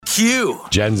you.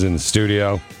 Jen's in the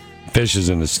studio. Fish is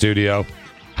in the studio.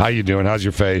 How you doing? How's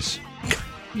your face?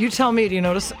 You tell me. Do you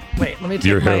notice? Wait, let me take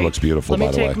Your hair looks beautiful, by the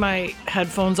way. Let me take my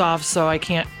headphones off so I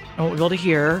won't be able to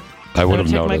hear. I would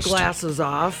have noticed. noticed. Take my glasses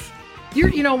off.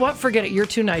 You know what? Forget it. You're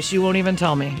too nice. You won't even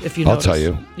tell me if you notice. I'll tell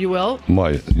you. You will?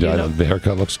 The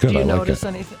haircut looks good. Do you I like notice it.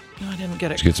 anything? No, I didn't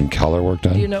get it. Did you get some color work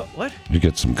done? Do you know what? Did you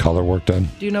get some color work done?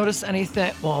 Do you notice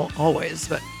anything? Well, always,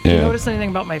 but do you notice anything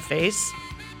about my face?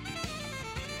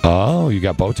 Oh, you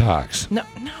got Botox. No.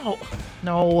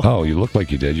 Oh, you look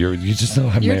like you did. You just don't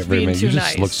have You're being you too just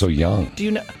nice. look so young. Do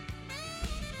you know?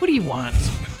 What do you want?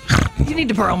 You need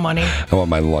to borrow money. I want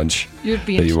my lunch You're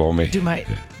being that you owe me. Do my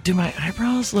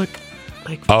eyebrows look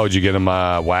like? Oh, did you get them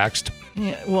waxed?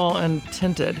 Yeah, well, and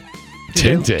tinted.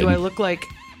 Tinted? Do I look like?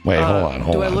 Wait, hold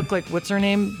on. Do I look like what's her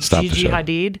name? Stop the Gigi show.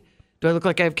 Hadid. Do I look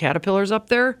like I have caterpillars up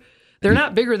there? They're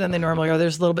not bigger than they normally are. They're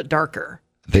just a little bit darker.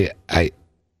 I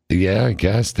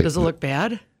guess. Does it look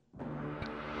bad?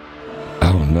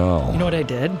 Oh no. You know what I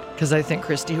did? Because I think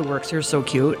Christy, who works here, is so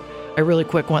cute. I really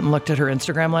quick went and looked at her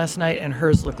Instagram last night, and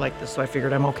hers looked like this, so I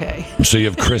figured I'm okay. So you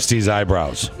have Christy's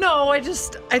eyebrows. No, I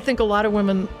think a lot of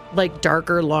women like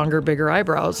darker, longer, bigger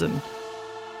eyebrows, and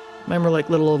mine were like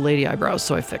little old lady eyebrows,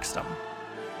 so I fixed them.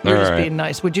 You're just being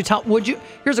nice.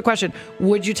 Here's a question.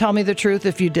 Would you tell me the truth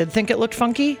if you did think it looked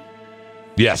funky?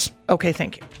 Yes. Okay,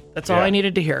 thank you. That's all I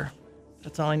needed to hear.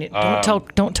 That's all I need.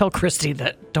 Don't tell Christy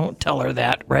that. Don't tell her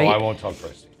that, right? Oh, I won't tell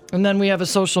Christy. And then we have a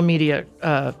social media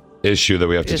issue that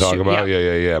we have to talk about.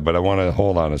 Yeah. Yeah. But I want to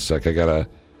hold on a sec. I gotta.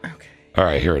 Okay. All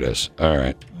right, here it is. All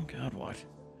right. Oh God, what?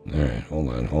 All right,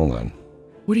 hold on.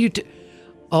 What do you do?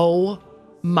 Oh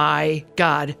my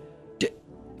God,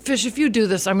 Fish! If you do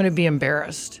this, I'm going to be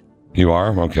embarrassed. You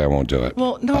are? Okay, I won't do it.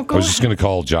 Well, no, go I was just ahead. going to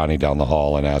call Johnny down the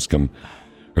hall and ask him,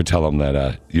 or tell him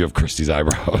that you have Christy's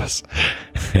eyebrows.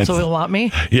 So he'll want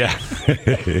me? Yeah.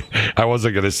 I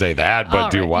wasn't going to say that, but All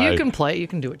do right, why? You can play. You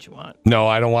can do what you want. No,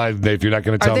 I don't want. If you're not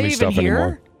going to tell Are they me even stuff here?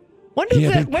 anymore.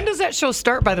 When does that show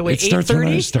start? By the way, It starts when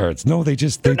it starts. No,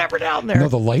 They're never down there. No,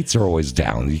 the lights are always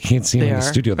down. You can't see them in the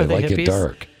studio. They like it hippies?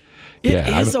 dark. It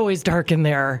Yeah, is always dark in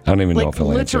there. I don't even know if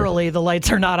he'll answer. Literally, the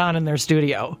lights are not on in their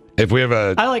studio. If we have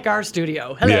I like our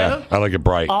studio. Hello. Yeah, I like it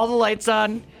bright. All the lights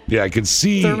on. Yeah, I can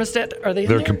see Thermostat. Are they in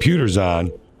their there? computers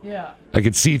on. Yeah. I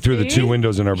could see through the See? two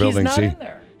windows in our building. He's not in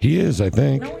there. He is, I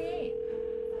think. No, he ain't.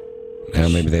 Yeah,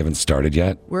 maybe they haven't started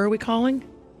yet. Where are we calling?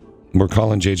 We're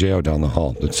calling JJO down the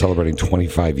hall. It's celebrating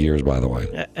 25 years, by the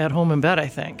way. At home in bed, I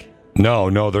think.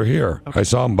 No, they're here. I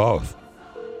saw them both.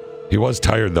 He was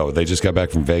tired, though. They just got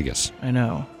back from Vegas. I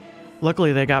know.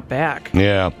 Luckily, they got back.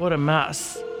 Yeah. What a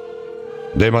mess.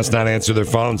 They must not answer their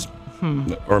phones.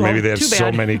 Or maybe they have too so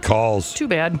bad. many calls. Too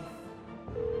bad.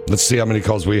 Let's see how many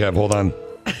calls we have. Hold on.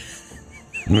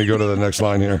 Let me go to the next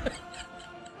line here.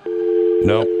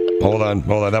 Nope. Hold on.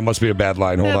 That must be a bad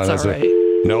line. Hold on. That's all right.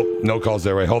 Nope. No calls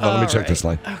there. Wait. Hold on. Let me check this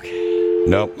line. Okay.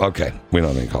 Nope. Okay. We don't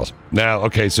have any calls. Now,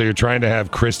 okay, so you're trying to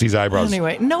have Christy's eyebrows.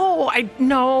 Anyway,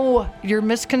 no, you're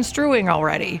misconstruing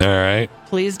already. All right.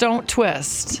 Please don't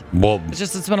twist. Well,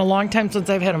 It's been a long time since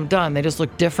I've had them done. They just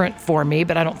look different for me,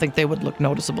 but I don't think they would look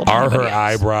noticeable to are her anybody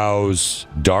else. eyebrows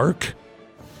dark?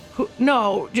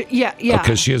 No, yeah.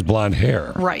 Because she has blonde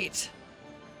hair. Right.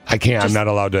 I can't. I'm not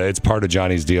allowed to. It's part of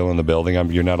Johnny's deal in the building.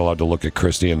 You're not allowed to look at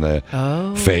Christy in the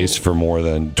face for more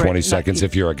than 20 Right, seconds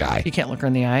if you're a guy You can't look her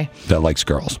in the eye. that likes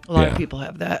girls. A lot of people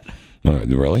have that.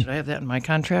 Really? Should I have that in my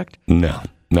contract? No.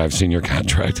 I've seen your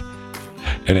contract.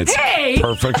 And it's Hey!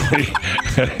 perfectly.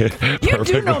 You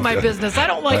do know my business. I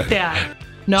don't like that.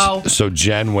 No. So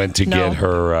Jen went to No. get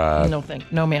her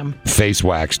No, ma'am. face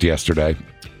waxed yesterday.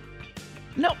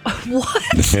 No.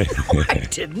 What? No, I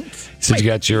didn't. Said you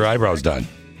got your eyebrows done.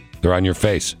 They're on your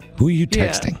face. Who are you Yeah.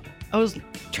 texting? I was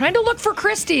trying to look for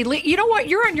Christy. You know what?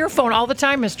 You're on your phone all the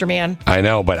time, Mr. Man. I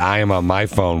know, but I am on my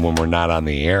phone when we're not on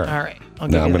the air. All right.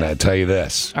 Now, I'm going to tell you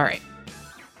this. All right.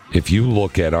 If you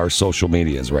look at our social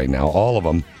medias right now, all of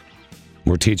them,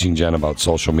 we're teaching Jen about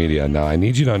social media. Now, I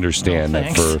need you to understand that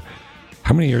thanks. for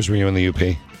how many years were you in the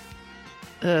UP?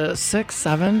 6,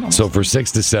 7. So for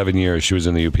 6 to 7 years, she was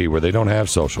in the UP where they don't have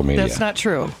social media. That's not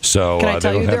true. So Can I they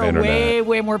tell don't you, have there are internet.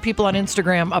 way more people on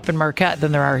Instagram up in Marquette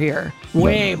than there are here.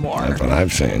 Way more. That's what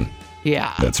I've seen.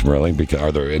 Yeah. That's really because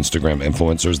are there Instagram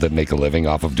influencers that make a living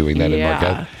off of doing that in Yeah.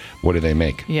 Marquette? What do they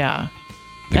make? Yeah.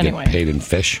 They Anyway. get paid in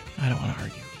fish. I don't want to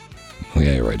argue. Oh,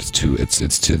 yeah, you're right. It's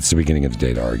the beginning of the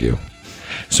day to argue.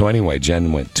 So anyway,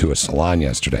 Jen went to a salon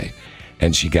yesterday,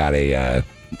 and she got a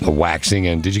waxing.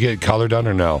 And did you get color done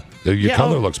or no? Your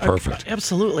color looks perfect.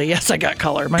 Absolutely. Yes, I got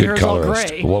color. My Good hair is all colorist.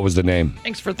 gray. What was the name?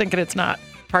 Thanks for thinking it's not.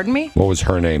 Pardon me? What was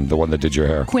her name? The one that did your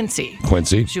hair? Quincy.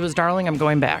 Quincy? She was darling. I'm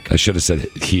going back. I should have said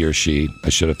he or she. I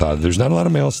should have thought. There's not a lot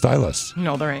of male stylists.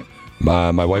 No, there ain't.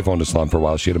 My wife owned a salon for a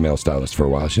while. She had a male stylist for a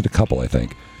while. She had a couple, I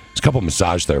think. There's a couple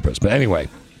massage therapists. But anyway,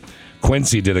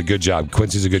 Quincy did a good job.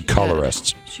 Quincy's a good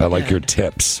colorist. I like your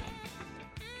tips.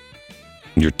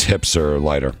 Your tips are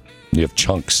lighter. You have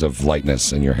chunks of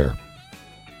lightness in your hair.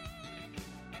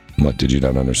 What, did you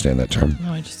not understand that term?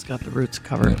 No, I just got the roots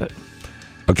covered. But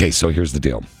Okay, so here's the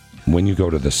deal. When you go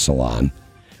to the salon,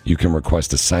 you can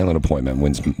request a silent appointment,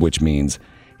 which means,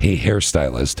 hey,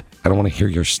 hairstylist, I don't want to hear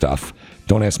your stuff.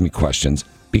 Don't ask me questions.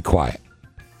 Be quiet.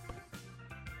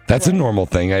 That's a normal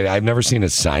thing. I've never seen a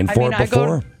sign for it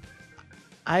before.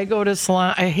 I go to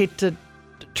salon. I hate to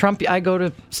trump you. I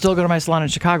still go to my salon in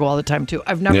Chicago all the time, too.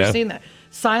 I've never seen that.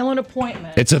 Silent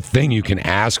appointment. It's a thing you can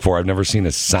ask for. I've never seen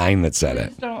a sign that said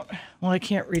it. Well, I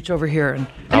can't reach over here.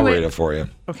 I'll read it for you.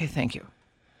 Okay, thank you.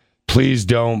 Please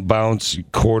don't bounce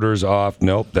quarters off.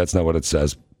 Nope, that's not what it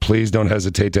says. Please don't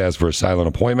hesitate to ask for a silent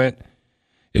appointment.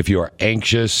 If you are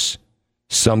anxious,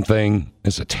 something,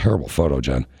 it's a terrible photo,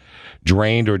 Jen,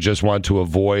 drained, or just want to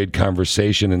avoid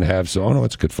conversation and have some, oh no,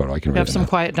 it's a good photo. I can read it. Have some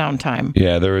quiet downtime.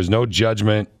 Yeah, there is no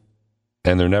judgment,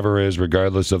 and there never is,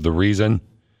 regardless of the reason.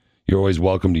 You're always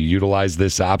welcome to utilize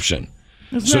this option.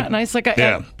 Isn't that nice?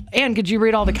 And could you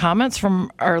read all the comments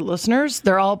from our listeners?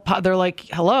 They're like,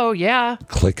 hello, yeah.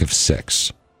 Click of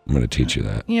 6. I'm going to teach you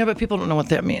that. Yeah, but people don't know what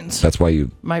that means. That's why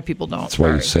my people don't. That's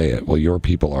why you say it. Well, your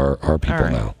people are our people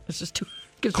now. It's just too.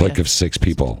 Click of 6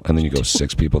 people, and then you go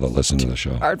 6 people that listen to the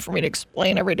show. Hard for me to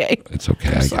explain every day. It's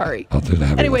okay. I'm sorry. I'll do the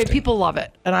heavy Anyway, lifting. people love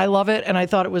it, and I love it, and I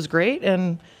thought it was great,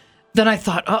 and then I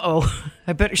thought,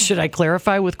 should I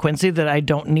clarify with Quincy that I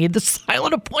don't need the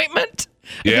silent appointment?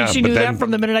 I think she knew that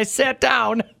from the minute I sat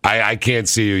down. I can't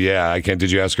see you. Yeah, I can't.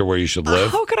 Did you ask her where you should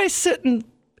live? How could I sit and...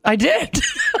 I did.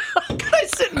 How could I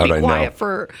sit and be quiet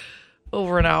for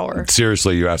over an hour?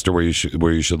 Seriously, you asked her where you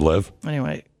should live?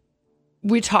 Anyway,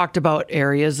 we talked about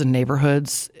areas and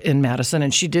neighborhoods in Madison,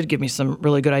 and she did give me some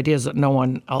really good ideas that no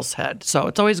one else had. So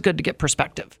it's always good to get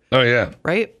perspective. Oh, yeah.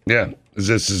 Right? Yeah. Is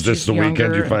this the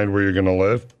weekend you find where you're going to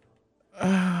live?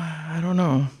 I don't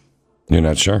know. You're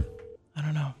not sure? I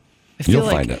don't know. You'll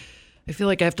find it. I feel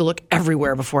like I have to look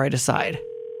everywhere before I decide.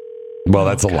 Well,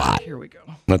 that's a lot. Here we go.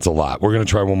 That's a lot. We're going to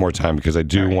try one more time because I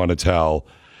do want to tell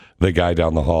the guy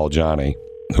down the hall, Johnny,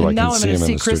 who I can see him in the studio. Now I'm going to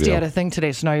see Christy at a thing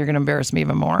today, so now you're going to embarrass me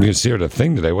even more. You can see her at a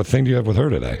thing today. What thing do you have with her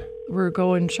today? We're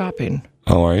going shopping.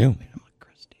 Oh, are you?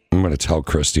 I'm going to tell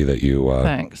Christy that you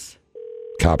thanks.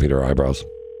 Copied her eyebrows.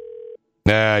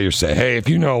 Nah, you're saying, hey, if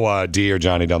you know Dee or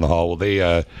Johnny down the hall,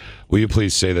 will you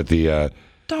please say that the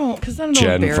don't, because then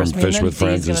Jen embarrass from me. Fish with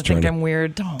Friends is trying to think I'm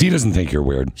weird. Don't. Dee doesn't think you're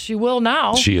weird. She will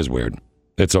now. She is weird.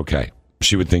 It's okay.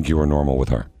 She would think you were normal with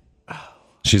her.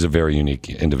 She's a very unique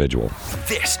individual.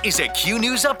 This is a Q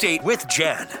News Update with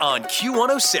Jen on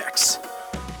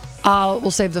Q106.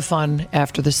 We'll save the fun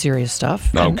after the serious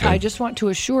stuff. Okay. And I just want to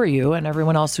assure you and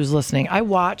everyone else who's listening, I'm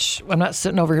not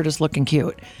sitting over here just looking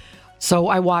cute. So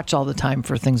I watch all the time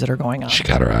for things that are going on. She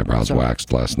got her eyebrows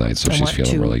waxed last night, so she's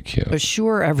feeling really cute.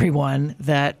 Assure everyone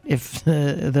that if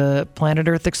the planet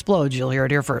Earth explodes, you'll hear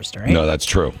it here first, all right? No, that's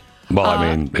true. Well,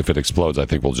 I mean, if it explodes, I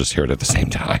think we'll just hear it at the same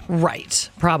time. Right,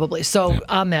 probably. So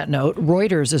on that note,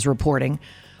 Reuters is reporting,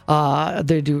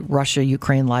 they do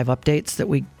Russia-Ukraine live updates that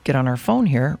we get on our phone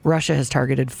here. Russia has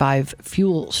targeted 5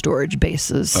 fuel storage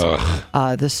bases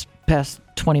this past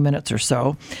 20 minutes or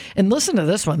so. And listen to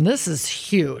this one. This is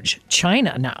huge.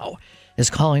 China now is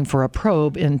calling for a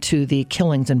probe into the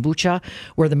killings in Bucha,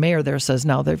 where the mayor there says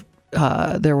now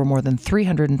there were more than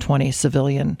 320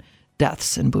 civilian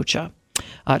deaths in Bucha.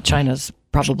 China's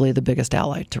probably the biggest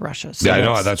ally to Russia. So yeah, I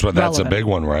know. That's a big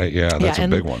one, right? Yeah, that's a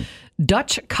big one.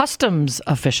 Dutch customs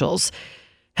officials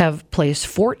have placed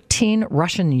 14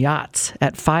 Russian yachts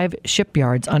at 5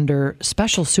 shipyards under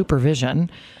special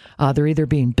supervision. They're either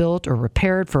being built or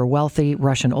repaired for wealthy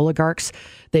Russian oligarchs.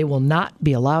 They will not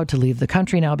be allowed to leave the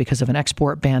country now because of an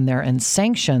export ban there and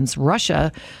sanctions.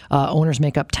 Russia owners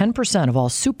make up 10% of all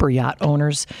super yacht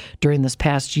owners during this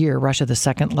past year. Russia, the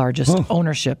second largest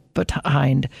ownership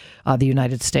behind the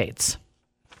United States.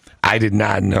 I did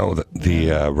not know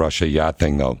the Russia yacht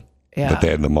thing, though, that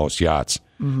they had the most yachts.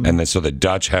 Mm-hmm. And so the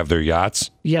Dutch have their yachts?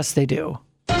 Yes, they do.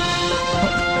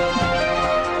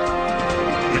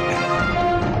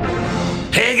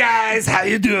 Hey guys, how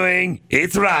you doing?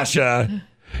 It's Russia.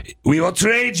 We will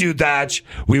trade you, Dutch.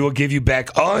 We will give you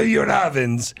back all your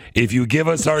ovens if you give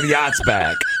us our yachts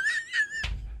back.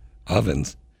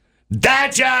 Ovens?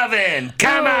 Dutch oven!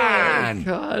 Come on!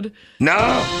 God. No?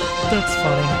 That's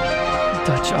funny.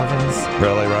 Dutch ovens.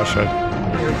 Really, Russia?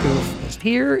 You're a goof.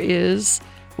 Here is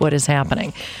what is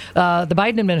happening. The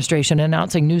Biden administration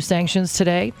announcing new sanctions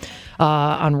today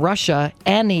on Russia,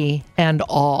 any and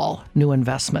all new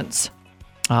investments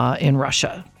in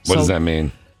Russia. What does that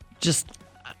mean?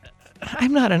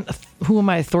 I'm not who am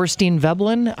I, Thorstein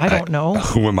Veblen? I don't know.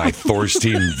 Who am I,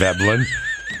 Thorstein Veblen?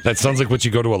 That sounds like what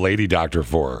you go to a lady doctor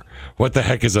for. What the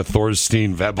heck is a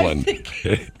Thorstein Veblen?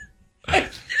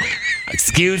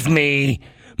 Excuse me,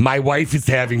 my wife is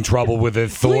having trouble with a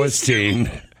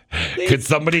Thorstein. Could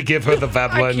somebody give her the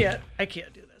Veblen? I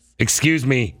can't do this. Excuse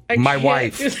me, my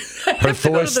wife. Her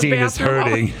Thorstein is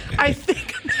hurting. I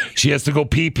think she has to go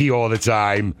pee-pee all the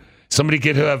time. Somebody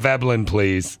get her a Veblen,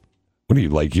 please. What do you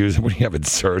like using? What do you have in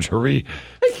surgery?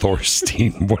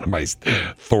 Thorstein. What am I?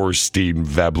 Thorstein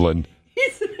Veblen.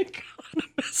 He's an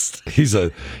economist. He's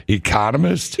an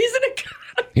economist? He's an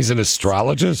economist. He's an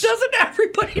astrologist? Doesn't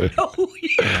everybody know who he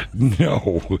is?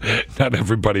 No, not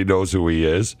everybody knows who he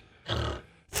is.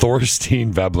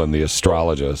 Thorstein Veblen, the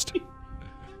astrologist.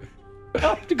 I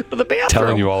have to go to the bathroom.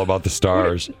 Telling you all about the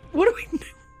stars. What do we do?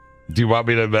 Do you want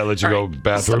me to let you go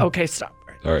bathroom? Okay, stop.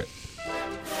 All right.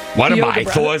 What am I,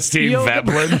 Thorstein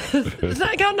Veblen?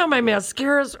 I got my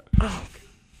mascaras. Oh,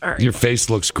 all right. Your face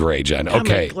looks gray, Jen.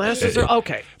 Okay. My glasses are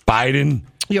okay. Biden,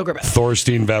 Yoga breath.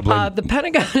 Thorstein Veblen. The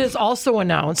Pentagon has also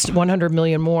announced 100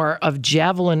 million more of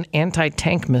Javelin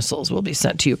anti-tank missiles will be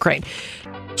sent to Ukraine.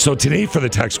 So today for the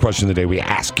text question of the day, we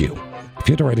ask you, if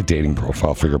you had to write a dating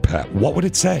profile for your pet, what would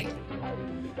it say?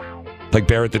 Like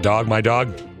Barrett the dog, my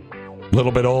dog? A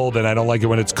little bit old and I don't like it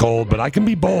when it's cold, but I can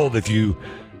be bold if you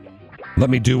let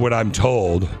me do what I'm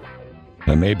told.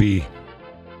 And maybe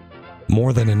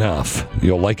more than enough.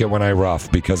 You'll like it when I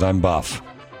rough because I'm buff.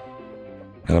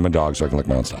 And I'm a dog, so I can lick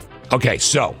my own stuff. Okay,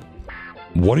 so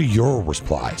what are your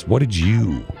replies? What did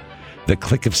you, the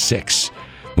click of six,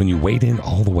 when you weighed in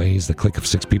all the ways, the click of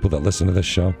six people that listen to this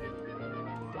show?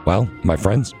 Well, my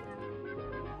friends,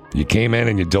 you came in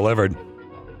and you delivered.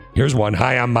 Here's one.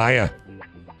 Hi, I'm Maya.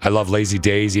 I love lazy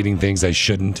days, eating things I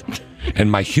shouldn't. And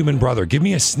my human brother. Give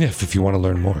me a sniff if you want to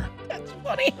learn more. That's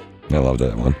funny. I loved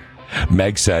that one.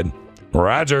 Meg said,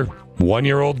 Roger,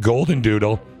 1-year-old golden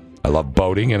doodle. I love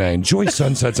boating and I enjoy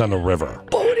sunsets on the river.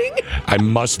 Boating? I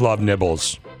must love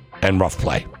nibbles and rough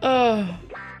play.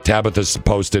 Tabitha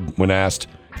posted when asked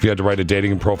if you had to write a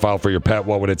dating profile for your pet,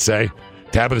 what would it say?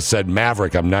 Tabitha said,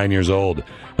 Maverick, I'm 9 years old.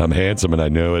 I'm handsome and I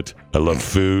know it. I love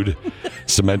food,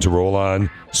 cement to roll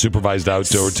on, supervised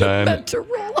outdoor time, Cement to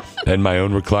roll on. and my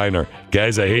own recliner.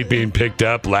 Guys, I hate being picked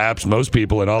up, laps, most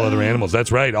people, and all other animals.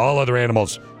 That's right, all other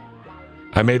animals.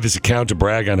 I made this account to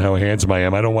brag on how handsome I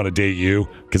am. I don't want to date you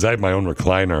because I have my own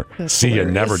recliner. That's See ya,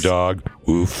 hilarious. never, dog.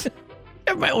 Oof.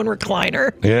 I have my own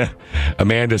recliner. Yeah.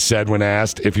 Amanda said when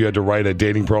asked if you had to write a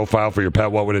dating profile for your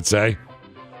pet, what would it say?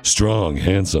 Strong,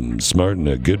 handsome, smart, and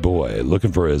a good boy.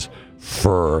 Looking for his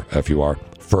F-U-R,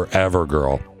 forever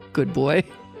girl. Good boy.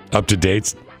 Up to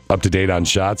date on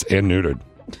shots and neutered.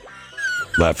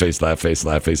 Laugh face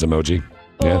emoji.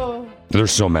 Yeah. Oh.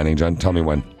 There's so many, Jen. Tell me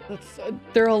when.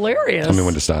 They're hilarious. Tell me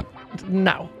when to stop.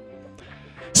 No.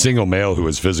 Single male who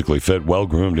is physically fit,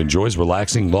 well-groomed, enjoys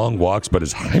relaxing long walks, but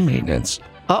is high maintenance.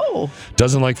 Oh.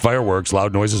 Doesn't like fireworks,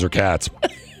 loud noises, or cats.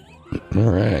 All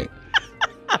right.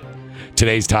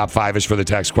 Today's top 5-ish for the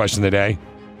text question of the day.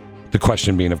 The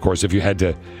question being, of course, if you had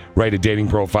to write a dating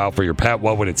profile for your pet,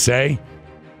 what would it say?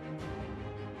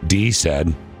 D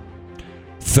said,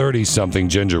 30-something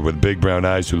ginger with big brown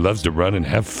eyes who loves to run and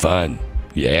have fun.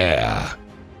 Yeah.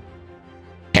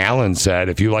 Alan said,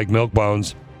 if you like milk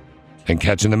bones and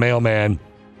catching the mailman,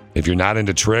 if you're not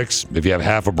into tricks, if you have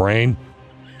half a brain,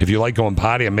 if you like going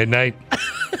potty at midnight,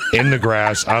 in the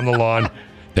grass, on the lawn,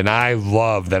 then I'm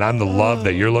the love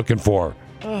that you're looking for.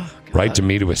 Oh, Write to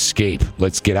me to escape.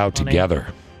 Let's get out together.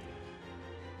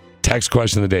 Text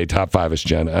question of the day, top 5-ish,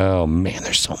 Jen. Oh, man,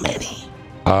 there's so many.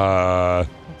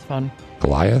 That's fun.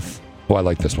 Goliath? Oh, I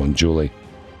like this one. Julie.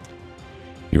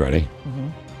 You ready? Mm-hmm.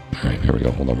 All right, here we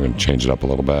go. Hold on, we're going to change it up a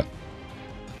little bit.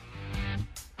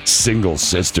 Single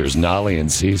sisters, Nolly and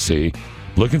Cece,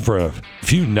 looking for a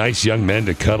few nice young men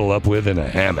to cuddle up with in a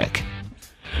hammock.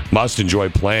 Must enjoy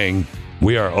playing.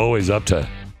 We are always up to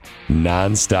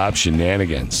non-stop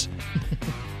shenanigans.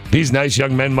 These nice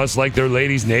young men must like their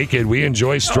ladies naked. We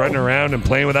enjoy strutting around and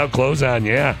playing without clothes on,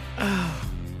 yeah.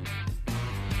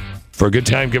 For a good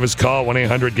time, give us a call,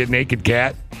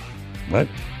 1-800-GET-NAKED-CAT. What?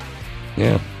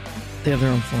 Yeah. They have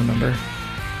their own phone number.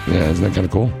 Yeah, isn't that kind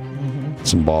of cool? Mm-hmm.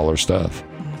 Some baller stuff.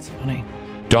 That's funny.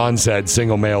 Dawn said,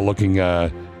 single male looking,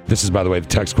 this is, by the way, the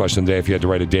text question today. If you had to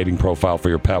write a dating profile for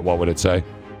your pet, what would it say?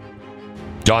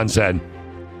 Dawn said,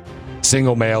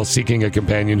 single male seeking a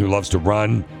companion who loves to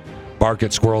run, bark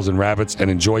at squirrels and rabbits, and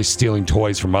enjoys stealing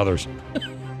toys from others.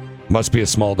 Must be a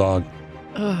small dog.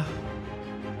 Want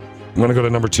to go to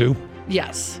number 2?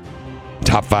 Yes.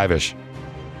 Top 5-ish.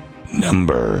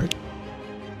 Number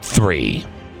 3.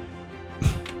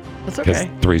 That's okay.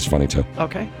 3's funny too.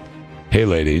 Okay. Hey,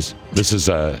 ladies. This is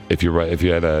if you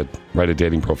had to write a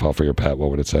dating profile for your pet, what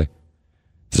would it say?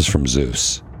 This is from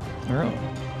Zeus. Oh.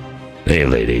 Hey,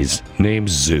 ladies.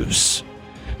 Name's Zeus.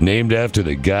 Named after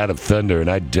the god of thunder, and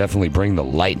I definitely bring the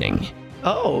lightning.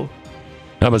 Oh.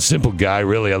 I'm a simple guy,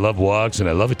 really. I love walks and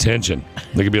I love attention.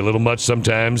 They can be a little much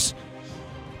sometimes,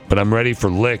 but I'm ready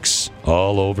for licks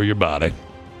all over your body.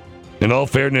 In all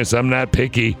fairness, I'm not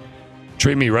picky.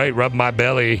 Treat me right, rub my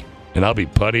belly, and I'll be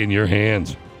putty in your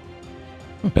hands.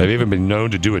 I've even been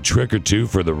known to do a trick or two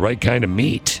for the right kind of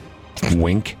meat.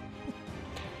 Wink.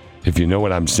 If you know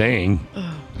what I'm saying.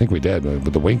 I think we did,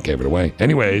 but the wink gave it away.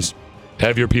 Anyways,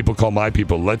 have your people call my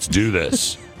people. Let's do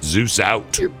this. Zeus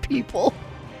out. Your people.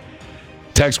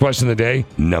 Text question of the day,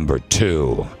 number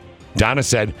 2. Donna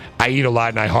said, I eat a lot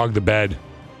and I hog the bed.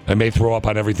 I may throw up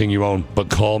on everything you own, but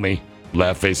call me.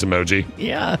 Laugh face emoji.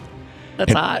 Yeah,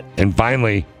 that's hot. And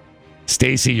finally,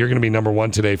 Stacy, you're going to be number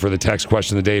 1 today for the text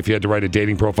question of the day. If you had to write a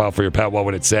dating profile for your pet, what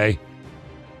would it say?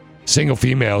 Single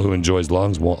female who enjoys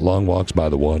long walks by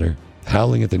the water,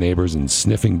 howling at the neighbors and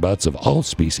sniffing butts of all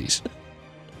species.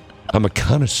 I'm a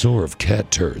connoisseur of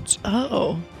cat turds.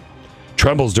 Oh.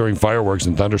 Trembles during fireworks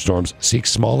and thunderstorms, seeks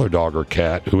smaller dog or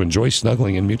cat who enjoys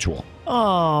snuggling and mutual.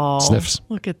 Oh. Sniffs.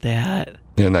 Look at that.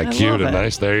 Isn't that cute love and it.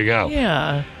 nice? There you go.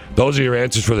 Yeah. Those are your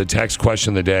answers for the text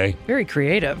question of the day. Very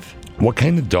creative. What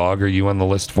kind of dog are you on the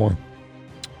list for?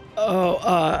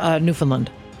 Oh,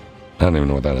 Newfoundland. I don't even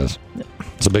know what that is.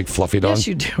 It's a big fluffy dog? Yes,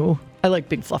 you do. I like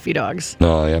big fluffy dogs.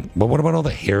 Oh, yeah. But what about all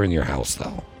the hair in your house,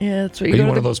 though? Yeah, that's what Are you you go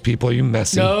one to of those people? Are you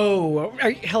messy? No.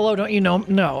 Hello, don't you know?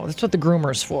 No, that's what the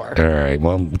groomer's for. All right.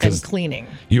 Well, And because cleaning.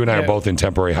 you and I are No. both in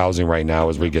temporary housing right now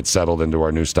as we get settled into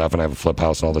our new stuff, and I have a flip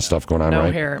house and all this stuff going on, No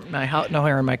right? hair. No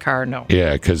hair in my car. No.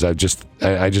 Yeah, because I just,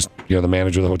 the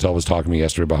manager of the hotel was talking to me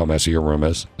yesterday about how messy your room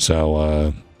is.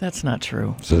 So, That's not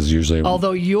true. says usually,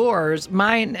 Although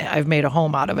mine, I've made a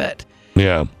home out of it.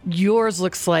 yeah. Yours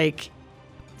looks like,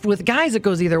 with guys, it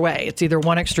goes either way. It's either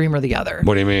one extreme or the other.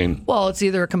 What do you mean? Well, it's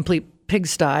either a complete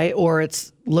pigsty or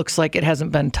it looks like it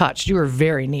hasn't been touched. You were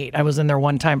very neat. I was in there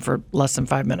one time for less than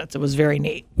 5 minutes. It was very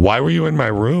neat. Why were you in my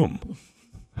room?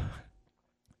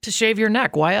 To shave your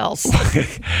neck. Why else?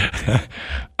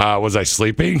 Was I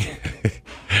sleeping?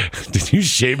 Did you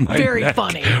shave my Very neck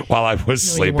funny. while I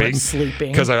was No, you weren't sleeping?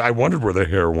 sleeping. Because I wondered where the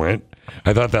hair went.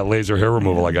 I thought that laser hair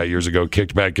removal I got years ago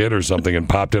kicked back in or something and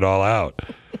popped it all out.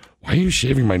 Why are you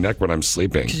shaving my neck when I'm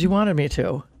sleeping? Because you wanted me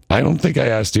to. I don't think I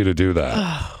asked you to do that.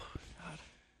 Oh, God.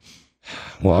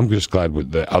 Well, I'm just glad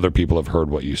that other people have heard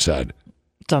what you said.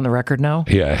 It's on the record now.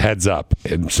 Yeah, heads up.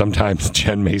 And sometimes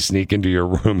Jen may sneak into your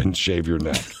room and shave your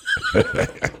neck.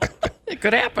 It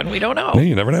could happen. We don't know.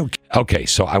 You never know. Okay,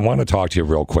 so I want to talk to you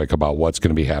real quick about what's going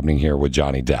to be happening here with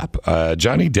Johnny Depp.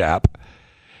 Johnny Depp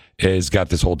has got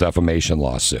this whole defamation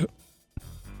lawsuit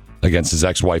against his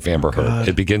ex-wife, Amber Heard.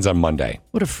 It begins on Monday.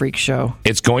 What a freak show.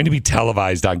 It's going to be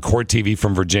televised on Court TV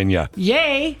from Virginia.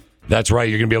 Yay. That's right.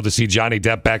 You're going to be able to see Johnny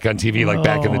Depp back on TV like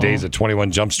back in the days at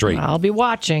 21 Jump Street. I'll be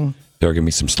watching. There are going to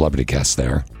be some celebrity guests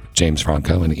there. James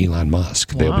Franco and Elon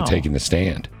Musk. They'll be Wow. taking the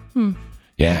stand.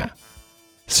 Yeah.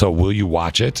 So will you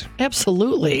watch it?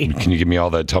 Absolutely. Can you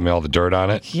tell me all the dirt on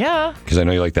it? Yeah. Because I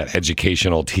know you like that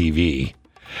educational TV.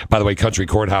 By the way, Country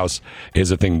Courthouse is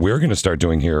a thing we're going to start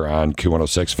doing here on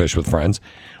Q106 Fish with Friends,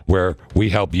 where we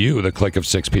help you, the clique of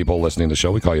 6 people listening to the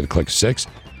show. We call you the clique of 6.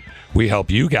 We help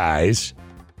you guys,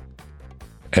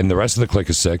 and the rest of the clique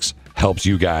of 6 helps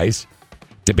you guys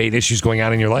debate issues going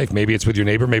on in your life. Maybe it's with your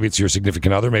neighbor, maybe it's your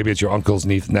significant other, maybe it's your uncle's,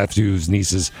 nephew's,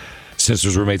 niece's,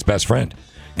 sister's, roommate's best friend.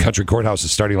 Country Courthouse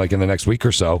is starting like in the next week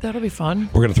or so. That'll be fun.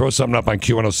 We're going to throw something up on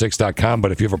Q106.com,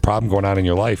 but if you have a problem going on in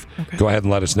your life, go ahead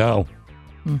and let us know.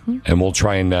 And we'll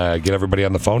try and get everybody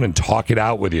on the phone and talk it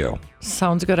out with you.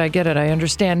 Sounds good. I get it. I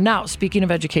understand. Now, speaking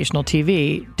of educational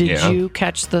TV, did you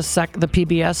catch the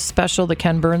PBS special, the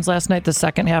Ken Burns last night, the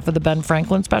second half of the Ben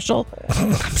Franklin special?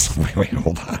 Wait,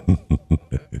 hold on.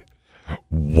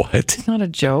 What? It's not a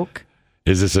joke.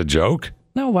 Is this a joke?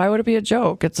 No, why would it be a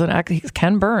joke? He's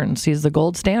Ken Burns. He's the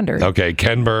gold standard. Okay,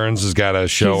 Ken Burns has got a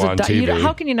show on TV.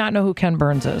 How can you not know who Ken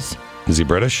Burns is? Is he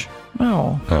British?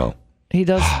 No. Oh. He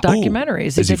does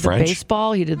documentaries. Is he did the French?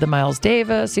 baseball. He did the Miles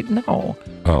Davis. No.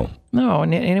 Oh. No.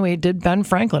 And anyway, he did Ben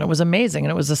Franklin. It was amazing.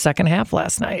 And it was the second half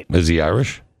last night. Is he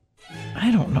Irish?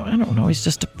 I don't know. He's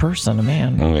just a person, a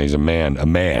man. Okay, he's a man. A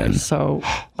man. So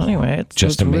anyway, it's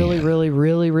Just just a really, man. really,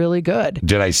 really, really good.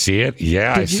 Did I see it?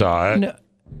 Yeah, I Did you- saw it. No,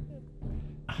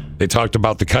 They talked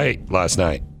about the kite last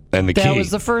night. And the key. That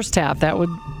was the first half. That would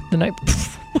the night.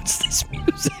 What's this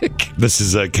music? This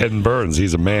is Ken Burns.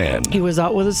 He's a man. He was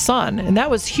out with his son, and that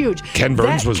was huge. Ken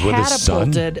Burns was with his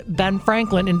son? Catapulted Ben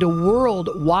Franklin into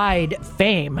worldwide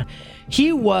fame.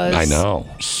 He was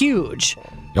huge.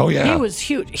 Oh, yeah. He was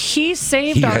huge. He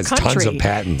saved our country. He has tons of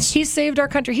patents. He saved our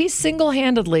country. He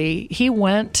single-handedly, he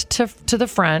went to the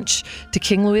French, to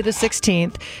King Louis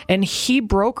XVI, and he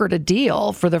brokered a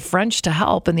deal for the French to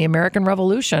help in the American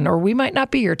Revolution, or we might not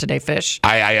be here today, Fish.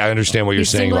 I understand what you're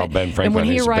saying about Ben Franklin. And when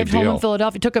he arrived home in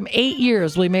Philadelphia, it took him 8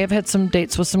 years. We may have had some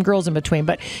dates with some girls in between,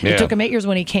 but it took him 8 years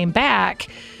when he came back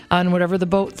on whatever the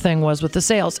boat thing was with the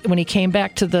sails. When he came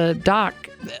back to the dock,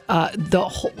 the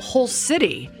whole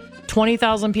city...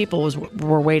 20,000 people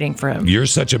were waiting for him. You're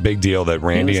such a big deal that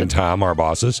Randy and Tom, our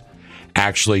bosses,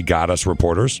 actually got us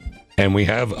reporters, and we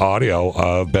have audio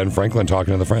of Ben Franklin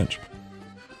talking to the French.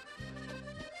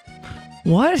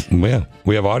 What? Yeah,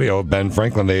 we have audio of Ben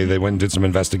Franklin. They went and did some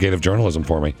investigative journalism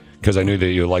for me because I knew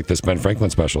that you liked this Ben Franklin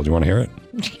special. Do you want to hear it?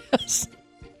 Yes.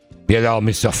 Hello,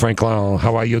 Mr. Franklin.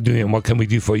 How are you doing? What can we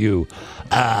do for you?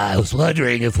 I was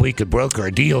wondering if we could broker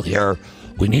a deal here.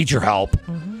 We need your help.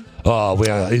 Mm-hmm. Oh,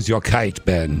 where is your kite,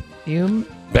 Ben?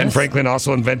 Ben Franklin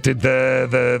also invented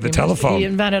the telephone. He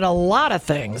invented a lot of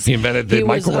things. He invented the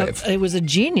microwave. He was a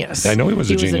genius. I know he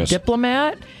was a genius. He was a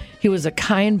diplomat. He was a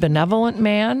kind, benevolent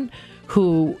man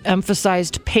who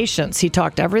emphasized patience. He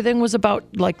talked, everything was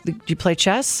about, do you play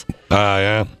chess?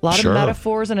 Yeah. A lot of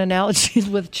metaphors and analogies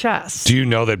with chess. Do you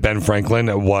know that Ben Franklin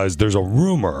there's a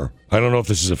rumor, I don't know if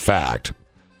this is a fact.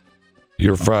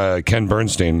 You're Ken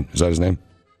Bernstein, is that his name?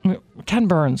 Ken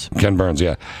Burns. Ken Burns,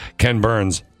 yeah. Ken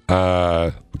Burns.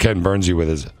 Ken burns you with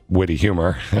his witty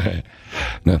humor.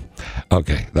 No.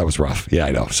 Okay, that was rough. Yeah,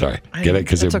 I know. Sorry. Get it?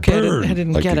 Because it burned. I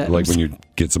didn't get it. Like when you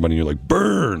get somebody, you're like,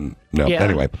 burn. No. Yeah.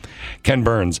 Anyway, Ken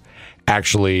Burns,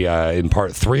 actually, in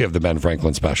part 3 of the Ben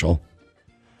Franklin special,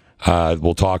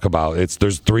 we'll talk about,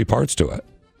 there's 3 parts to it.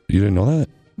 You didn't know that?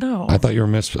 No. I thought you were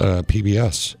Miss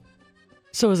PBS.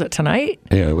 So is it tonight?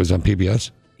 Yeah, it was on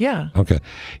PBS? Yeah. Okay.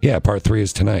 Yeah, part 3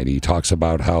 is tonight. He talks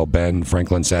about how Ben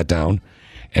Franklin sat down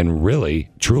and really,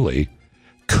 truly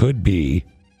could be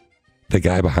the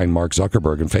guy behind Mark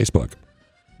Zuckerberg and Facebook.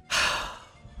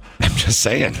 I'm just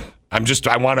saying.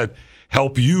 I want to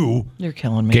help you. You're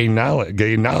killing me. Gain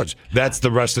knowledge. That's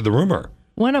the rest of the rumor.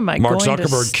 When am I Mark going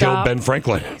Zuckerberg to killed Ben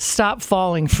Franklin. Stop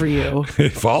falling for you.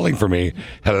 Falling for me.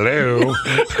 Hello.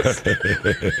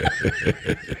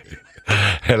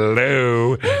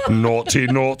 Hello,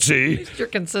 naughty. You're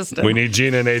consistent. We need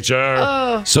Gina in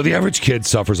HR. So the average kid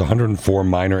suffers 104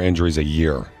 minor injuries a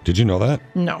year. Did you know that?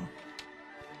 No.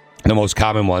 The most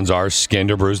common ones are skinned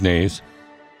or bruised knees,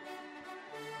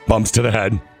 bumps to the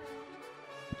head,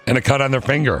 and a cut on their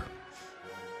finger.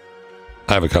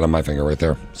 I have a cut on my finger right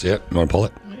there. See it? You want to pull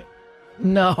it?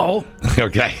 No.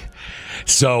 Okay.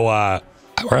 So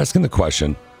we're asking the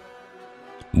question,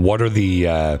 what are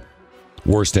the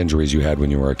worst injuries you had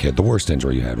when you were a kid? The worst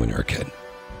injury you had when you were a kid.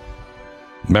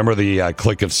 Remember the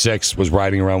clique of 6 was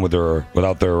riding around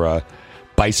without their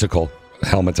bicycle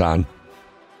helmets on.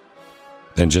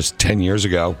 And just 10 years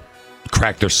ago,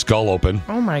 cracked their skull open.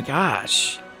 Oh my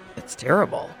gosh. It's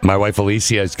terrible. My wife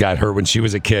Alicia got hurt when she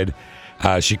was a kid.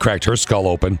 She cracked her skull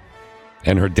open.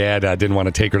 And her dad didn't want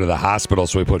to take her to the hospital,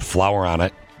 so he put flour on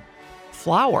it.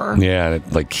 Flour? Yeah, and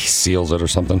it like seals it or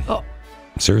something. Oh.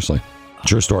 Seriously.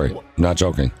 True story. Not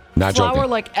joking. Not flour joking.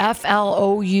 Like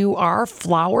Flour?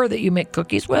 Flour that you make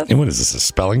cookies with? And what is this, a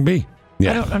spelling bee?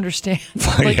 Yeah. I don't understand.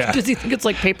 Does he think it's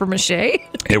like paper mache?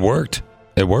 It worked.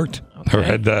 Okay. Her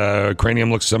head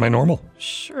cranium looks semi-normal.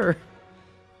 Sure.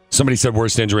 Somebody said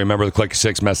worst injury. Remember the Click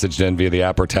 6 messaged in via the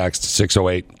app or text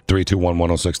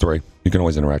 608-321-1063. You can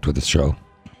always interact with this show.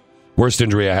 Worst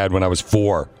injury I had when I was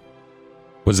 4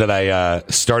 was that I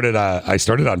started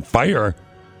on fire.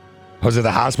 I was at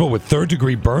the hospital with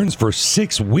 3rd-degree burns for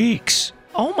 6 weeks.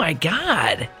 Oh, my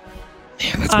God.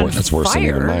 Man, that's worse than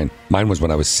even mine. Mine was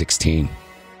when I was 16.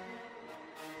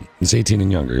 It's 18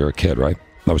 and younger. You're a kid, right?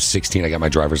 I was 16. I got my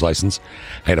driver's license.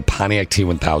 I had a Pontiac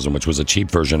T1000, which was a cheap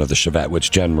version of the Chevette,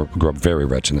 which Jen grew up very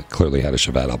rich and clearly had a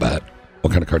Chevette, I'll bet.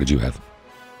 What kind of car did you have?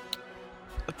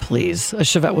 Please. A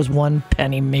Chevette was 1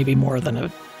 penny, maybe more than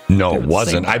a... No, it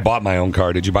wasn't. I bought my own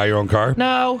car. Did you buy your own car?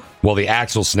 No. Well, the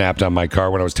axle snapped on my car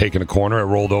when I was taking a corner. It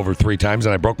rolled over 3 times,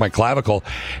 and I broke my clavicle,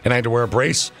 and I had to wear a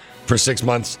brace for 6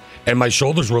 months, and my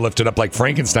shoulders were lifted up like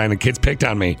Frankenstein, and kids picked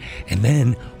on me. And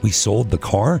then we sold the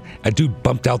car. A dude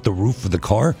bumped out the roof of the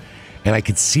car, and I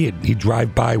could see it. He'd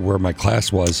drive by where my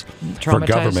class was for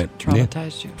government.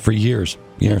 Traumatized you. For years.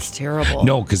 That's terrible.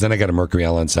 No, because then I got a Mercury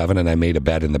LN7, and I made a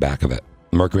bed in the back of it.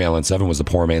 Mercury LN7 was the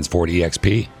poor man's Ford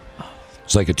EXP.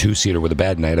 It's like a 2-seater with a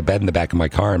bed, and I had a bed in the back of my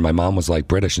car, and my mom was like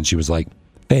British, and she was like,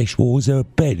 Fish, what was there a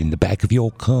bed in the back of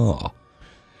your car?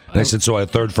 And I said, so a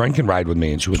third friend can ride with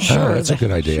me. And she was, that's a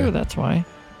good idea. Sure, that's why.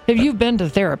 Have you been to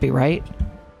therapy, right?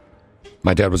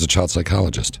 My dad was a child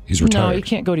psychologist. He's retired. No, you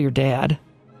can't go to your dad.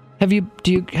 Have you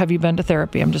been to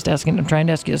therapy? I'm just asking. I'm trying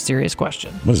to ask you a serious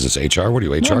question. What is this, HR? What are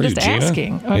you, HR? No, I'm just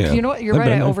asking. Yeah. You know what? You're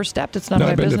right. I overstepped. It's none of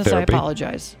my business. I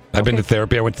apologize. I've been to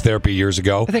therapy. I went to therapy years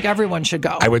ago. I think everyone should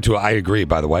go. I agree,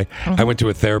 by the way. I went to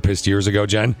a therapist years ago,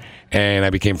 Jen, and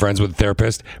I became friends with the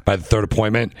therapist. By the third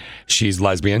appointment, she's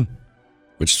lesbian,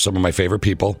 which is some of my favorite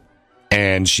people.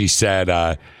 And she said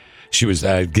I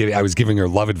was giving her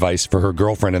love advice for her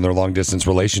girlfriend in their long-distance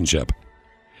relationship.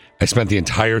 I spent the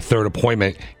entire third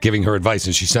appointment giving her advice,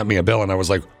 and she sent me a bill, and I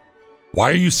was like, why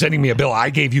are you sending me a bill?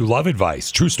 I gave you love advice.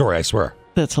 True story, I swear.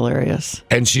 That's hilarious.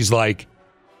 And she's like,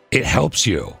 it helps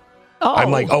you. Oh.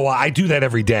 I'm like, well, I do that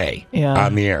every day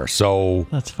on the air. So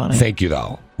that's funny. Thank you,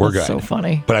 though. We're That's good. so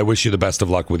funny. But I wish you the best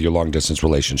of luck with your long-distance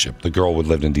relationship. The girl would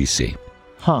live in D.C.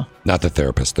 Huh. Not the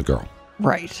therapist, the girl.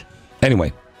 Right.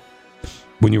 Anyway,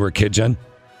 when you were a kid, Jen,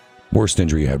 worst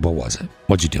injury you had, what was it?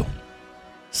 What'd you do?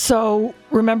 So,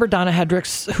 remember Donna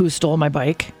Hendricks, who stole my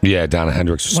bike? Yeah, Donna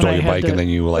Hendricks stole your bike, and then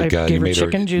you I gave you her made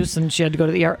chicken juice, and she had to go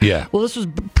to the ER. Yeah. Well, this was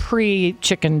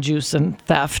pre-chicken juice and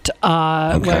theft.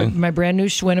 My brand new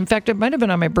Schwinn. In fact, it might have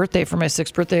been on my birthday. For my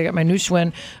 6th birthday, I got my new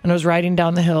Schwinn, and I was riding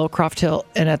down the hill, Croft Hill,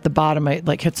 and at the bottom, I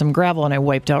hit some gravel, and I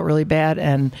wiped out really bad.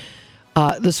 And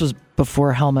this was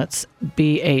before helmets,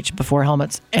 before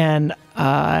helmets, and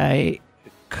I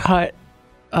cut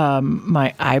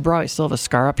my eyebrow. I still have a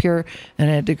scar up here,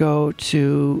 and I had to go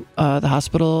to the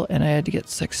hospital, and I had to get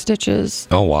 6 stitches.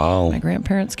 Oh, wow. My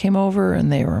grandparents came over,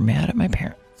 and they were mad at my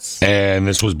parents. And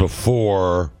this was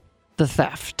before the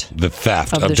theft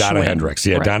of Donna Hendricks.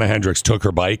 Yeah, right. Donna Hendricks took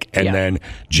her bike, and then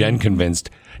Jen convinced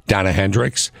Donna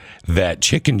Hendricks that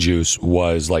chicken juice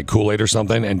was like Kool-Aid or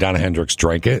something, and Donna Hendricks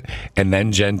drank it, and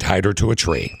then Jen tied her to a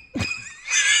tree.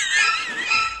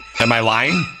 Am I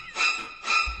lying?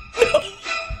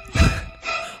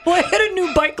 Well, I had a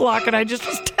new bike lock, and I just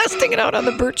was testing it out on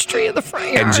the birch tree in the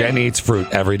front yard. And Jen eats fruit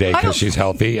every day because she's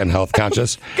healthy and health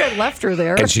conscious. I left her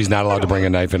there. And she's not allowed to bring a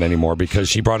knife in anymore because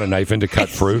she brought a knife in to cut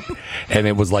fruit, and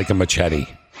it was like a machete.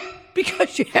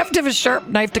 Because you have to have a sharp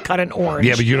knife to cut an orange.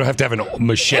 Yeah, but you don't have to have a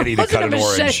machete to cut an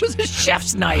orange. It was a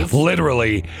chef's knife.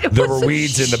 Literally, there were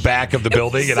weeds in the back of the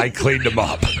building, and I cleaned them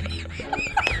up.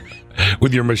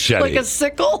 With your machete. Like a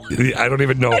sickle? I don't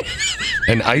even know.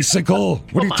 An icicle?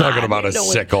 What are you talking about, a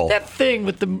sickle? That thing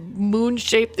with the moon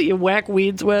shape that you whack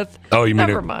weeds with. Oh, you mean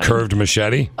curved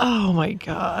machete? Oh, my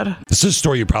God. This is a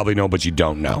story you probably know, but you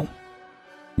don't know.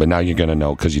 But now you're going to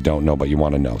know because you don't know, but you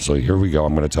want to know. So here we go.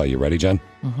 I'm going to tell you. Ready, Jen?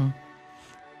 Mm-hmm.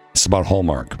 It's about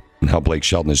Hallmark and how Blake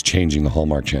Shelton is changing the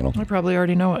Hallmark Channel. I probably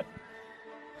already know it.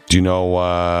 Do you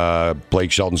know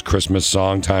Blake Shelton's Christmas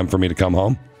song, Time for Me to Come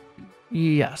Home?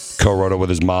 Yes. Co-wrote it with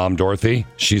his mom, Dorothy.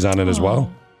 She's on it as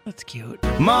well. That's cute.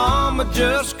 Mama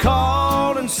just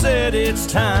called and said it's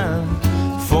time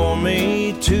for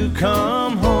me to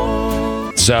come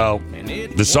home. So,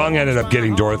 the song ended up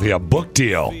getting Dorothy a book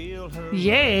deal.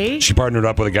 Yay. She partnered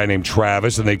up with a guy named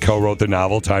Travis, and they co-wrote the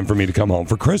novel Time for Me to Come Home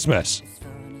for Christmas.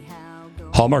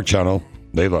 Hallmark Channel,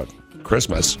 they look.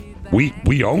 Christmas.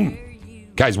 We own.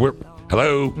 Guys, we're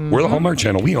the Hallmark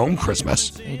Channel. We own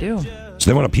Christmas. They do. So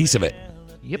they want a piece of it.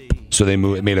 Yep. So they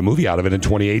made a movie out of it in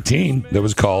 2018 that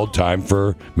was called Time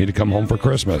for Me to Come Home for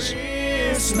Christmas.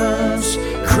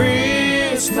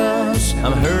 Christmas,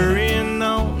 I'm hurrying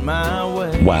on my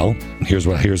way. Well, here's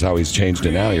how he's changed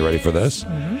it now. You ready for this?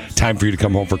 Mm-hmm. Time for You to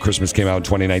Come Home for Christmas came out in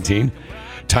 2019.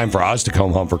 Time for Us to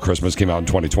Come Home for Christmas came out in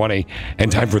 2020.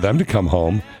 And Time for Them to Come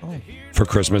Home for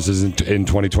Christmas is in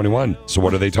 2021. So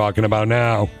what are they talking about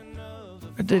now?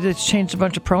 Did it change a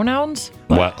bunch of pronouns?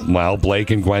 Well, Blake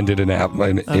and Gwen did an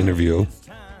interview.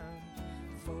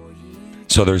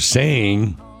 So they're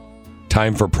saying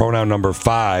time for pronoun number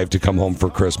 5 to come home for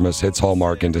Christmas hits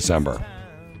Hallmark in December.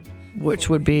 Which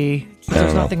would be,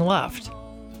 there's nothing left.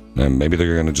 And maybe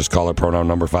they're going to just call her pronoun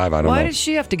number 5. I don't know. Why does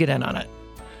she have to get in on it?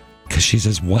 Because she's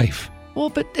his wife. Well,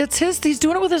 but it's he's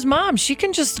doing it with his mom. She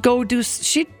can just go do,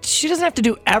 she doesn't have to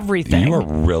do everything. You are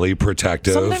really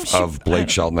protective of Blake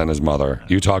Shelton and his mother.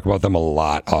 You talk about them a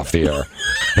lot off the air.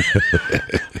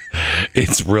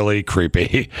 It's really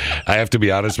creepy. I have to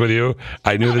be honest with you.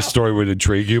 I knew this story would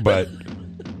intrigue you, but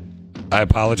I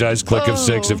apologize. Click of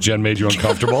 6 if Jen made you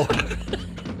uncomfortable.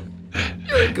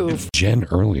 You're a goof. Jen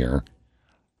earlier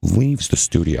leaves the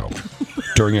studio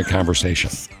during a conversation.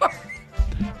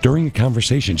 During a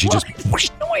conversation, she just...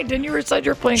 No, I didn't. You said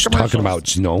you were playing she's commercials. Talking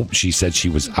about... No, she said she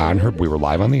was on her... We were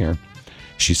live on the air.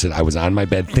 She said, I was on my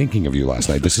bed thinking of you last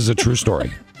night. This is a true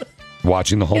story.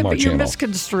 Watching the Hallmark You're Channel.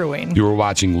 misconstruing. You were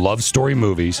watching love story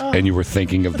movies, and you were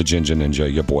thinking of the Ginger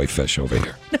Ninja, your boy Fish over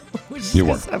here. You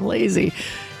were. I'm lazy.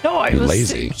 No, I You're was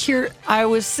lazy. here. I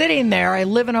was sitting there. I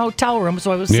live in a hotel room,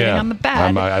 so I was sitting on the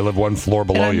bed. I live one floor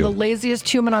below and I'm you. the laziest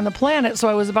human on the planet, so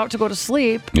I was about to go to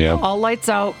sleep. Yeah. All lights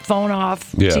out, phone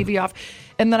off, Yeah. TV off.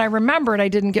 And then I remembered I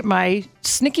didn't get my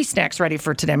snicky snacks ready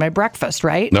for today, my breakfast,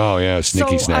 right? Oh, yeah,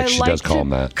 snicky So snacks. I She like does call them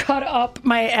to that. Cut up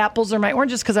my apples or my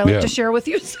oranges because I like Yeah. to share with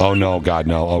you. Oh, no, God,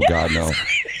 no. Oh, God, no.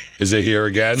 Is it here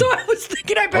again? So I was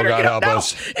thinking I better God, get help up now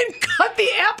us. and cut the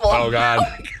apple. Oh, God.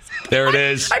 There it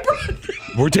is.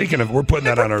 We're putting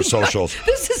that on our socials.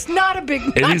 This is not a big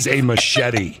knife. It is a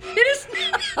machete. It is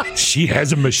not. She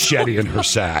has a machete in her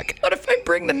sack. What if I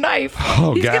bring the knife?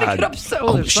 Oh, He's God. gonna get upset.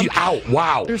 Oh, ow,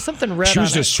 wow. There's something red She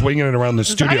was on just swinging it around the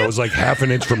studio. I It was like half an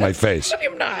inch from my face. I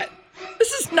am not.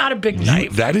 This is not a big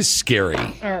knife. That is scary.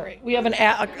 All right. We have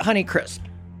a Honey Crisp.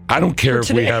 I don't care if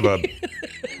we today. have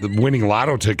the winning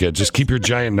lotto ticket. Just keep your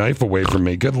giant knife away from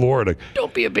me. Good Lord.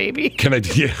 Don't be a baby. Can I?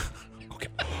 Yeah. Okay.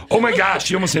 Oh my gosh,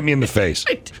 she almost hit me in the face.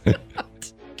 I did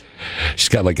not. She's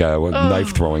got like a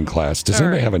knife throwing class. Does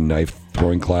anybody right. have a knife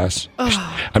throwing class?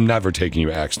 I'm never taking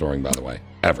you axe throwing, by the way.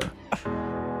 Ever.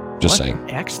 Just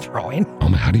saying. Axe throwing. Oh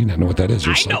my, how do you not know what that is?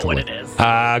 You're I know what psycho.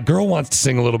 it is. Girl wants to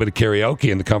sing a little bit of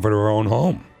karaoke in the comfort of her own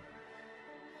home.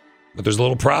 But there's a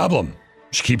little problem.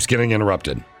 She keeps getting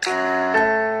interrupted.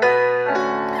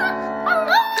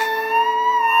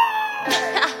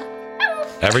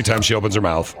 Every time she opens her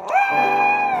mouth,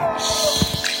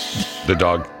 the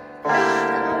dog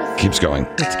keeps going.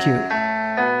 It's cute.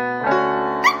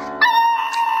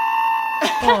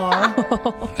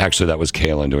 Actually, that was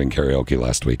Kaylin doing karaoke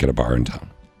last week at a bar in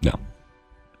town. No.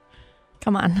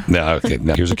 Come on. No, okay.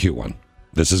 Now here's a cute one.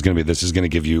 This is gonna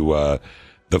give you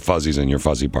the fuzzies in your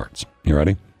fuzzy parts. You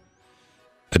ready?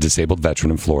 A disabled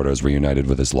veteran in Florida is reunited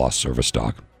with his lost service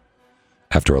dog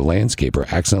after a landscaper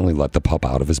accidentally let the pup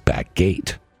out of his back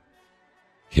gate.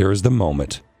 Here is the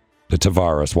moment that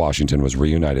Tavares Washington was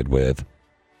reunited with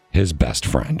his best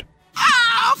friend.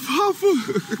 Papa.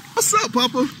 What's up,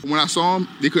 Papa? When I saw him,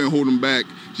 they couldn't hold him back.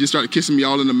 She just started kissing me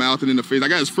all in the mouth and in the face. I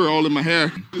got his fur all in my hair.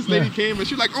 This lady came and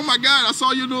she's like, oh my God, I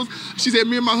saw your nose. She said,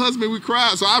 me and my husband, we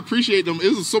cried. So I appreciate them. It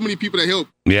was so many people that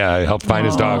helped. Yeah, I helped find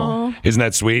his dog. Isn't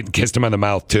that sweet? Kissed him on the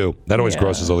mouth, too. That always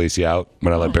grosses Alicia out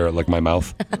when I let Barrett lick my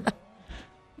mouth.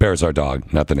 Barrett's our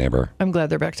dog, not the neighbor. I'm glad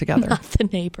they're back together. Not the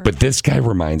neighbor. But this guy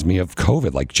reminds me of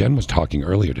COVID. Like Jen was talking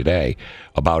earlier today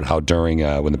about how during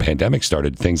when the pandemic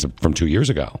started, things from 2 years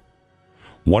ago.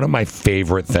 One of my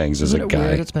favorite things as Isn't a it guy.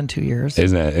 weird? It's been 2 years.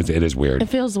 Isn't it? It is weird. It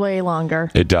feels way longer.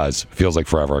 It does. Feels like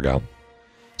forever ago.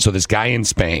 So this guy in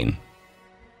Spain,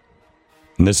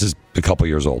 and this is a couple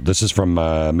years old. This is from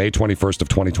May 21st of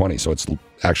 2020. So it's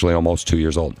actually almost 2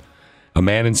 years old. A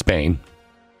man in Spain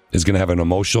is going to have an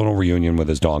emotional reunion with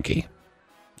his donkey.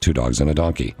 2 dogs and a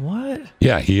donkey. What?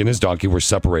 Yeah, he and his donkey were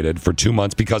separated for 2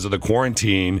 months because of the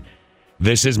quarantine.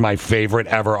 This is my favorite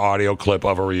ever audio clip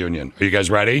of a reunion. Are you guys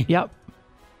ready? Yep.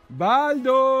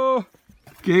 Baldo,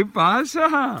 ¿qué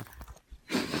pasa?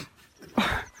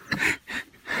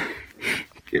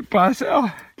 ¿Qué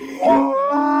pasa?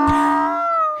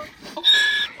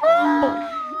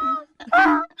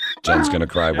 Jen's going to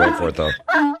cry. Wait for it, though.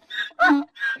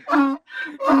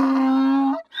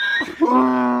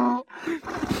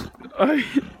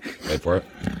 Wait for it.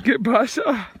 ¿Qué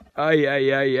pasa? Ay,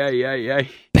 ay, ay, ay, ay, ay.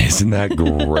 Isn't that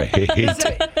great?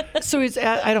 So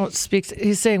I don't speak.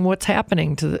 He's saying what's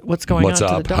happening to what's going What's on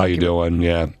to up? the donkey. How you doing?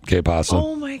 Yeah. Que pasa?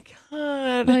 Oh my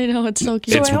God. I know, it's so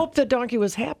cute. So It's- I hope the donkey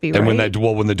was happy, And right?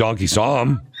 when the donkey saw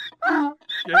him,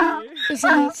 Isn't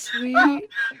that sweet?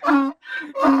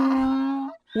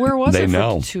 Where was They it for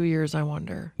know. 2 years, I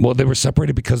wonder? well, they were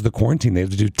separated because of the quarantine. They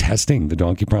had to do testing. The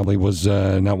donkey probably was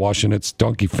not washing its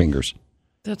donkey fingers.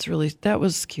 That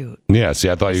was cute. Yeah, see,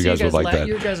 I thought you So guys would like that.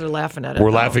 You guys are laughing at it.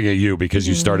 We're though. laughing at you because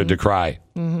you started to cry.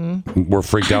 Mm-hmm. We're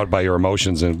freaked out by your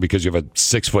emotions and because you have a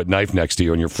 6-foot knife next to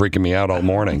you and you're freaking me out all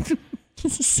morning.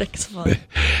 This is 6 months.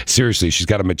 Seriously, she's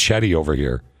got a machete over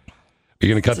here. You're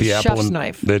going to cut It's the a apple chef's and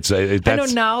knife. That's I know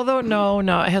that's now, though. No,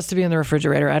 it has to be in the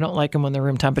refrigerator. I don't like them when they're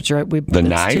room temperature. It's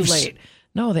knives? too late.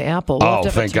 No, the apple. We'll have to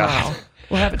have thank it tomorrow. God.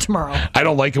 We'll have it tomorrow. I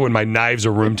don't like it when my knives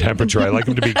are room temperature. I like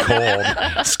them to be cold.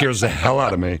 It scares the hell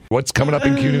out of me. What's coming up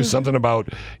in Q News? Something about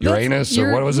Uranus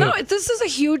or what was it? No, this is a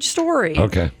huge story.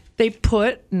 Okay.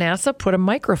 NASA put a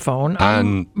microphone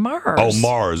on Mars. Oh,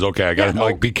 Mars. Okay, I got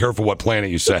to be careful what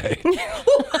planet you say.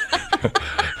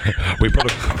 We put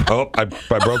I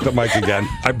broke the mic again.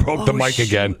 I broke the mic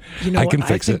again. You know I what? can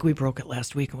fix I think it. we broke it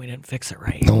last week and we didn't fix it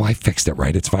right. No, I fixed it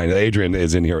right. It's fine. Adrian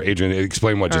is in here. Adrian,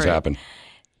 explain what just happened.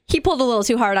 He pulled a little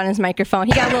too hard on his microphone.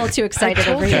 He got a little too excited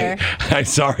over here. I'm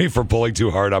sorry for pulling too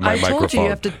hard on my I microphone. told you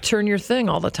have to turn your thing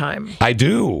all the time. I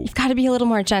do. You've got to be a little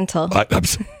more gentle.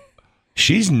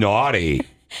 She's naughty.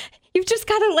 You've just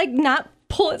got to not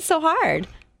pull it so hard.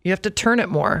 You have to turn it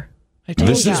more. I told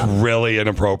This you. is really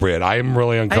inappropriate. I am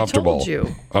really uncomfortable. I told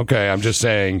you. Okay, I'm just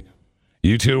saying,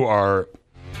 you two are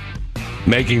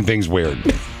making things weird.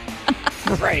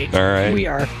 Right. All right. We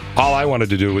are. All I wanted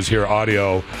to do was hear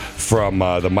audio from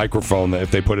the microphone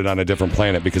if they put it on a different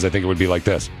planet, because I think it would be like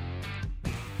this.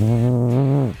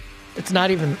 It's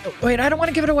not even. Wait, I don't want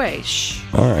to give it away. Shh.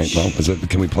 All right. Well,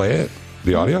 can we play it?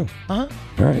 The audio? Uh-huh.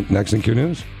 All right. Next in Q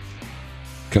News.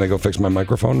 Can I go fix my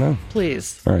microphone now?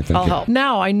 Please. All right, thank I'll you. help.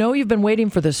 Now, I know you've been waiting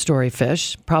for this story,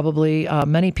 Fish. Probably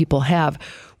many people have.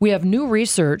 We have new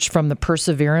research from the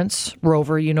Perseverance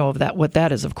rover. You know of that, what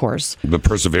that is, of course. The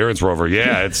Perseverance rover.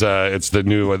 Yeah, it's the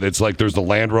new. It's like there's the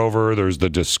Land Rover, there's the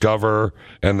Discover,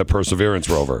 and the Perseverance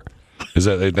rover. Is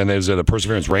it a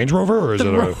Perseverance Range Rover, or is it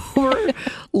a Rover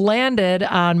landed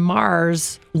on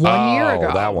Mars 1 year ago.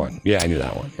 Oh, that one. Yeah, I knew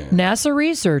that one. Yeah. NASA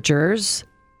researchers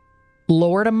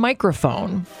lowered a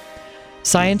microphone.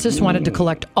 Scientists wanted to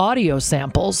collect audio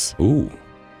samples. Ooh.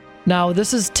 Now,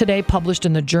 this is today published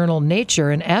in the journal Nature.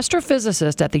 An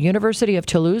astrophysicist at the University of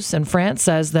Toulouse in France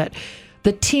says that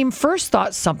the team first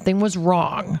thought something was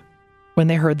wrong when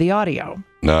they heard the audio.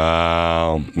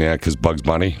 No, yeah, because Bugs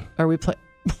Bunny. Are we playing?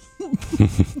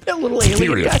 That little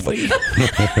alien guy. Seriously.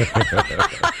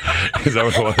 Is that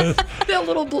what it was? That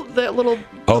little.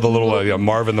 Oh, the little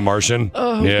Marvin the Martian.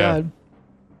 Oh, yeah. God.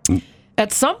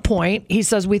 At some point, he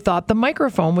says, we thought the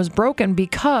microphone was broken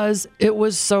because it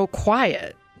was so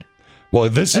quiet. Well,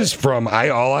 this is from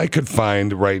all I could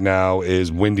find right now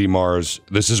is Windy Mars.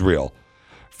 This is real.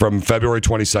 From February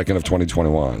 22nd of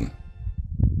 2021.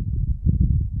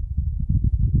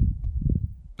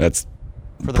 That's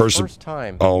for the first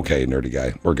time. Oh, okay, nerdy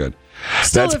guy. We're good.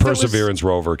 Still, That's Perseverance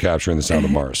rover capturing the sound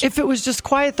of Mars. If it was just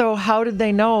quiet, though, how did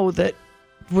they know that?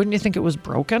 Wouldn't you think it was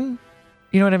broken?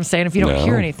 You know what I'm saying? If you don't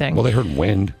hear anything. Well, they heard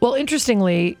wind. Well,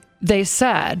 interestingly, they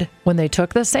said when they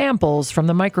took the samples from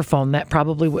the microphone, that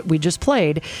probably what we just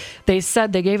played, they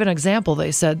gave an example.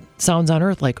 They said sounds on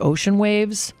Earth like ocean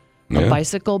waves, a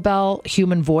bicycle bell,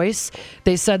 human voice.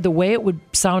 They said the way it would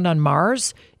sound on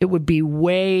Mars, it would be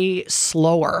way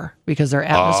slower because their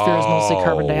atmosphere is mostly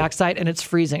carbon dioxide and it's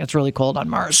freezing. It's really cold on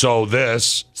Mars. So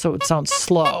it sounds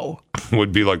slow.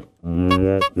 Would be like.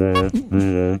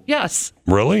 Yes.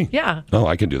 Really? Yeah. Oh,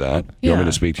 I can do that. You want me Yeah.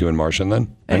 to speak to you in Martian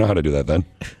then? I know how to do that then.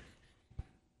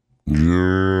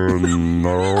 Don't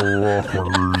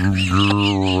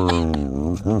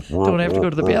have to go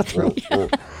to the bathroom.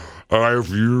 If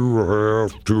you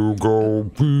have to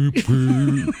go pee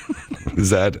pee. Is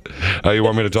that how you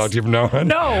want me to talk to you from now on?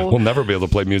 No. We'll never be able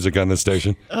to play music on this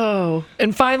station. Oh.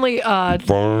 And finally,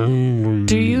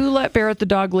 do you let Barrett the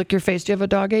dog lick your face? Do you have a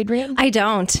dog, Adrian? I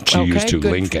don't. She used to,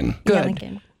 good. Lincoln. Good. Yeah,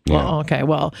 Lincoln. Well, okay,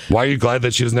 well. Why are you glad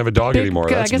that she doesn't have a dog anymore?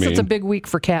 I That's guess mean. it's a big week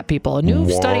for cat people. A new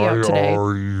study out today. Why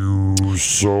are you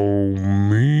so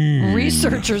mean?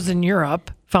 Researchers in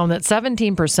Europe found that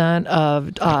 17%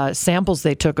 of samples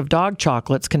they took of dog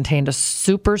chocolates contained a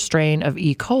super strain of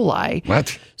E. coli.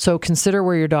 What? So consider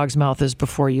where your dog's mouth is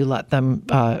before you let them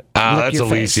lick That's your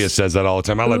Alicia face. says that all the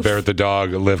time. I'll let Barrett the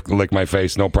dog lick my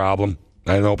face. No problem.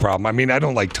 No problem. I mean, I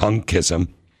don't like tongue kiss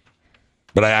him.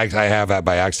 But I have that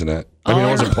by accident. I mean, it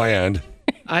wasn't planned.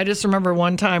 I just remember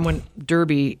one time when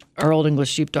Derby, our old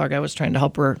English sheepdog, I was trying to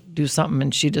help her do something,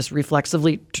 and she just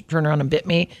reflexively turned around and bit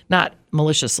me. Not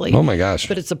maliciously. Oh, my gosh.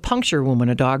 But it's a puncture wound when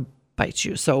a dog bites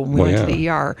you. So when we went to the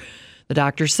ER, the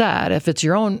doctor said, if it's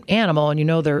your own animal and you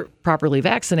know they're properly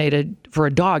vaccinated, for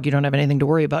a dog, you don't have anything to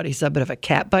worry about. He said, but if a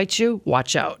cat bites you,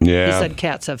 watch out. Yeah. He said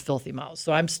cats have filthy mouths.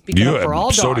 So I'm speaking up for all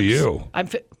dogs. So do you.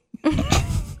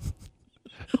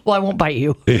 Well, I won't bite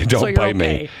you. Don't so you're bite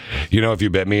okay. me. You know, if you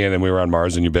bit me and then we were on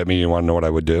Mars and you bit me, you want to know what I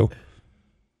would do?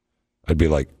 I'd be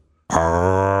like,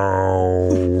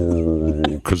 oh,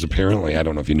 because apparently, I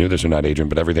don't know if you knew this or not, Adrian,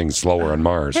 but everything's slower on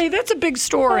Mars. Hey, that's a big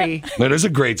story. That is a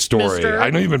great story. Mister. I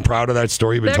know you've been proud of that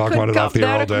story. You've been talking about it off the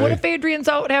air all day. What if Adrian's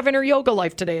out having her yoga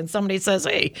life today and somebody says,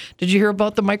 hey, did you hear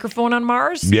about the microphone on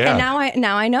Mars? Yeah. And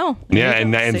now I know. Yeah,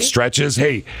 and See? stretches.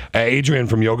 Hey, Adrian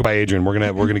from Yoga by Adrian, we're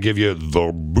gonna give you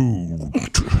the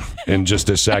boot in just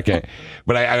a second.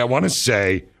 But I want to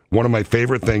say one of my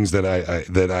favorite things that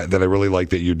I really like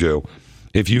that you do,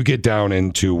 if you get down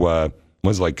into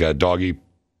what's like a doggy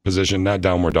position, not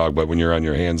downward dog, but when you're on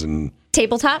your hands and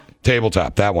Tabletop?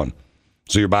 tabletop, that one.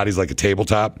 So your body's like a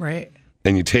tabletop. Right.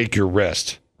 And you take your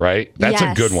wrist, right? That's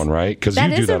a good one, right? Because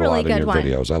you do that a lot in your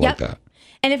videos. I like that.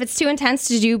 And if it's too intense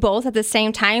to do both at the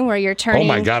same time where you're turning... Oh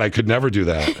my God, I could never do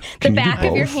that. the back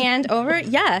of your hand over,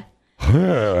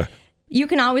 you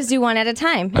can always do one at a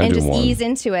time and just ease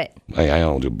into it. I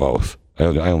don't do both. I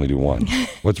only do one.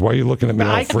 Why are you looking at me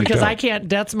all freaked because out? I can't.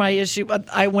 That's my issue. But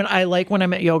I like when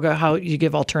I'm at yoga how you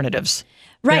give alternatives.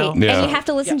 Right. You know? And you have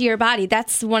to listen to your body.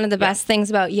 That's one of the best things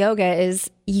about yoga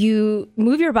is you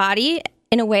move your body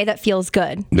in a way that feels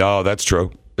good. No, that's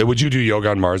true. Would you do yoga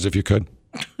on Mars if you could?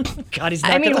 God, he's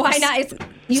not. I mean, why not?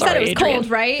 You said it was cold,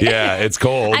 right? Yeah, it's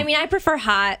cold. I mean, I prefer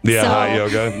hot. Yeah, so. hot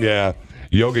yoga. Yeah.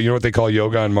 Yoga, you know what they call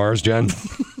yoga on Mars, Jen?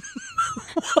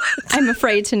 I'm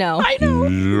afraid to know. I know.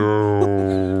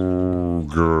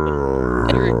 Yoga.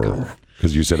 There you go.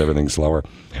 Because you said everything slower.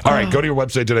 All right, go to your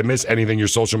website. Did I miss anything? Your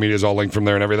social media is all linked from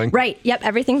there and everything? Right. Yep.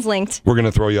 Everything's linked. We're going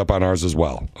to throw you up on ours as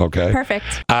well. Okay.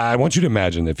 Perfect. I want you to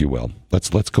imagine, if you will. Let's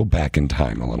go back in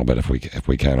time a little bit if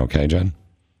we can. Okay, Jen.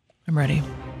 I'm ready.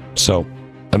 So,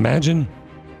 imagine.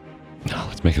 No,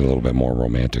 let's make it a little bit more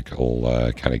romantic, kind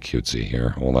of cutesy here.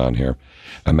 Hold on here.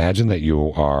 Imagine that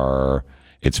you are.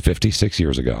 It's 56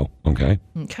 years ago. Okay.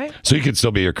 Okay. So you could still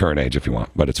be your current age if you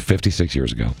want, but it's 56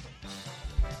 years ago.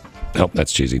 Nope,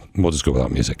 that's cheesy. We'll just go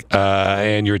without music.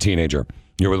 And you're a teenager.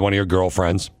 You're with one of your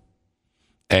girlfriends,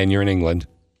 and you're in England,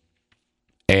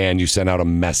 and you send out a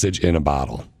message in a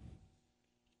bottle.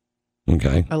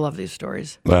 Okay. I love these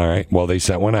stories. All right. Well, they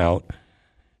sent one out.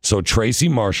 So Tracy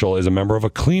Marshall is a member of a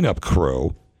cleanup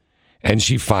crew, and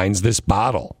she finds this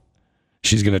bottle.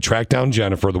 She's going to track down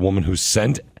Jennifer, the woman who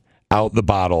sent out the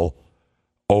bottle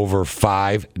over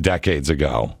 5 decades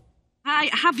ago. I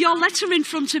have your letter in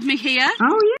front of me here.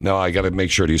 Oh, yeah. No, I got to make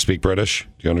sure. Do you speak British?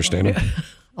 Do you understand it?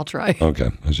 I'll try.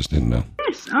 Okay. I just didn't know.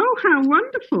 Yes. Oh, how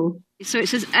wonderful. So it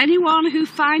says, anyone who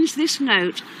finds this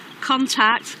note,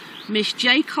 contact Miss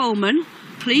J. Coleman.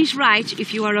 Please write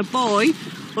if you are a boy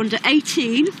under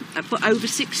 18 but over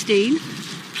 16.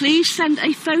 Please send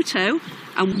a photo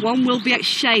and one will be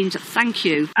exchanged. Thank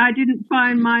you. I didn't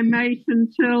find my mate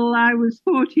until I was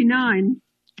 49.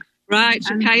 Right,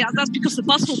 okay. That's because the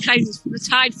bottle came, the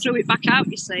tide threw it back out,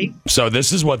 you see. So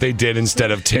this is what they did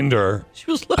instead of Tinder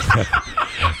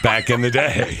back in the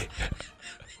day.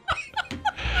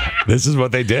 This is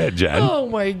what they did, Jen. Oh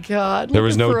my God! There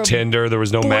was no Tinder. There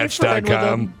was no Match.com.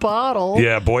 With a bottle.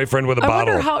 Yeah, boyfriend with a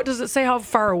bottle. I wonder does it say how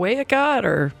far away it got,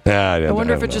 or I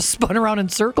wonder if it just spun around in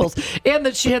circles, and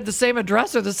that she had the same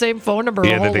address or the same phone number.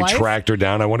 Yeah, her whole that they life? tracked her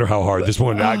down. I wonder how hard this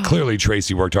one. Clearly,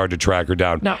 Tracy worked hard to track her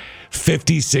down. No.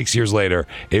 56 years later,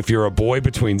 if you're a boy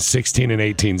between 16 and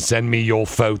 18, send me your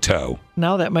photo.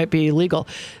 Now that might be illegal.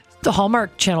 The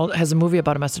Hallmark Channel has a movie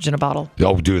about a message in a bottle.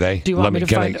 Oh, do they? Do you want me to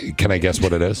find it? Can I guess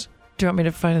what it is? Do you want me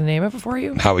to find the name of it for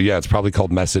you? Yeah, it's probably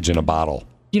called Message in a Bottle.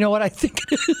 You know what I think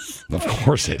it is? Of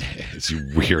course it is, you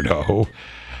weirdo.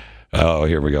 Oh,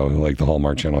 here we go. Like the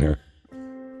Hallmark Channel here.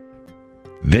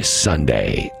 This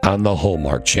Sunday on the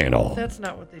Hallmark Channel. That's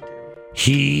not what they do.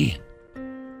 He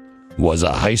was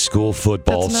a high school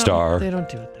football star. They don't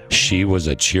do it that way. She was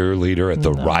a cheerleader at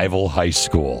the rival high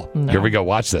school. No. Here we go.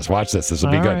 Watch this. This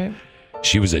will be good. Right.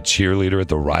 She was a cheerleader at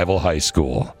the rival high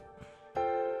school.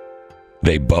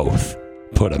 They both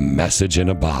put a message in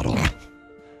a bottle,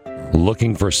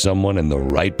 looking for someone and the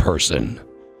right person.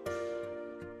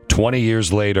 20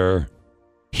 years later,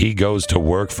 he goes to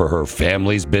work for her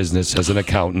family's business as an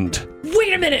accountant.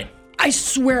 Wait a minute. I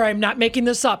swear I'm not making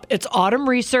this up. It's Autumn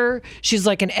Reeser. She's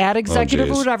like an ad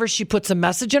executive or whatever. She puts a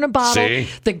message in a bottle. See?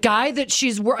 The guy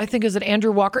that I think is it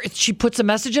Andrew Walker. She puts a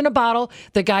message in a bottle.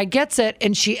 The guy gets it,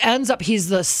 and she ends up, he's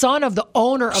the son of the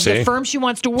owner of the firm she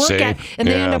wants to work at. And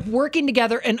they end up working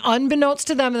together, and unbeknownst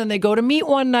to them, and then they go to meet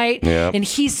one night, and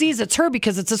he sees it's her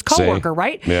because it's his coworker,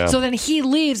 right? Yeah. So then he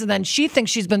leaves, and then she thinks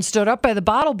she's been stood up by the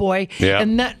bottle boy. Yeah.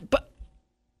 And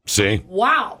See?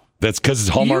 Wow. That's because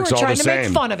Hallmark's all the same. You were trying to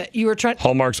make fun of it. You were trying.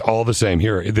 Hallmark's all the same.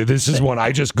 Here, this is one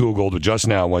I just Googled just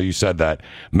now while you said that.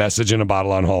 Message in a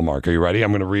bottle on Hallmark. Are you ready? I'm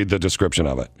going to read the description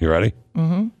of it. You ready?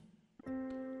 Mm-hmm.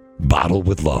 Bottle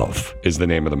with Love is the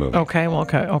name of the movie. Okay, well,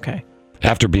 okay.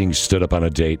 After being stood up on a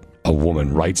date, a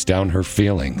woman writes down her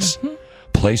feelings,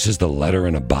 places the letter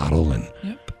in a bottle, and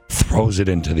throws it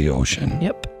into the ocean.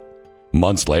 Yep.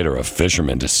 Months later, a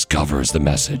fisherman discovers the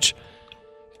message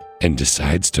and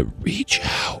decides to reach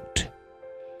out.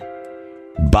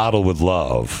 Bottle with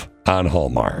Love on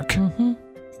Hallmark. Mm-hmm.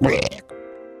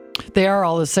 They are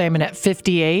all the same. And at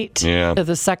 58,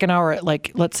 the second hour,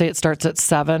 let's say it starts at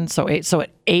 7, so at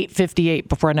 8:58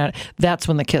 before 9, that's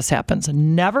when the kiss happens.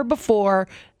 Never before,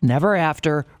 never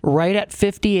after, right at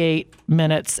 58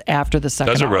 minutes after the second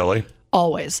hour. Does it really?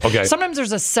 Always. Okay. Sometimes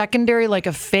there's a secondary, like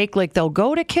a fake, like they'll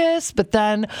go to kiss, but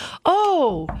then,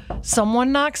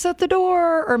 someone knocks at the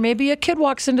door, or maybe a kid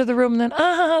walks into the room, and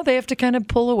then, they have to kind of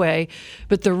pull away.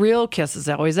 But the real kiss is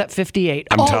always at 58.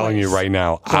 I'm Always. telling you right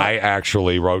now, I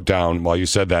actually wrote down, while you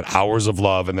said that, Hours of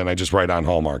Love, and then I just write on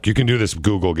Hallmark. You can do this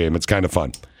Google game. It's kind of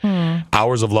fun.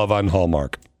 Hours of Love on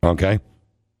Hallmark. Okay?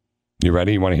 You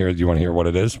ready? You want to hear what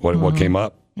it is? What came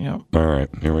up? Yeah. All right,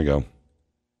 here we go.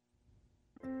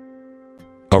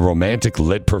 A romantic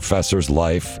lit professor's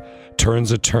life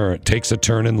takes a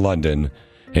turn in London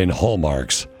in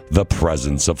Hallmark's The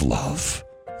Presence of Love.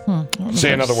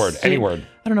 Say another word. Any word.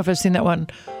 I don't know if I've seen that one.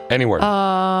 Any word.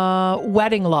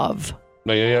 Wedding Love.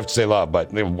 No, you have to say love,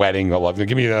 but wedding of love.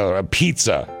 Give me a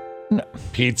pizza. No.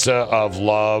 Pizza of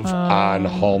Love on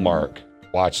Hallmark.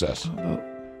 Watch this.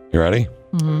 You ready?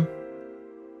 Mm-hmm.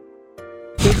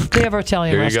 They have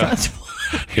Italian Here you restaurants.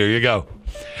 go. Here you go.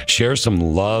 Share some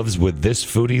loves with this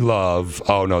foodie love.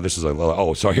 Oh, no, this is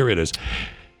so here it is.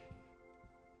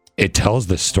 It tells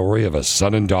the story of a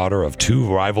son and daughter of two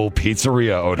rival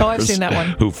pizzeria owners. Oh, I've seen that one.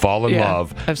 Who fall in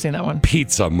love. I've seen that one.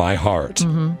 Pizza My Heart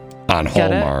on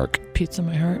Hallmark. Pizza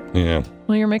My Heart. Yeah.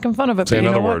 Well, you're making fun of it. Say but you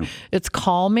another know word. What? It's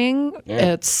calming.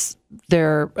 Yeah. It's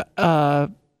their,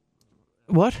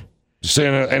 what? Say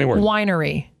any word.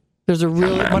 Winery. There's a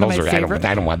really one of my favorite.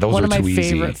 I don't want those. One are of my too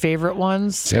easy. favorite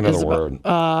ones. Say another is word.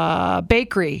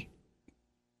 Bakery.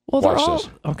 Well, Watch they're all this.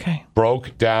 okay.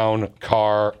 Broke down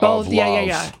car of love.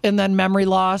 Yeah. And then memory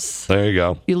loss. There you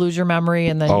go. You lose your memory,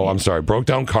 and then. Oh, I'm sorry. Broke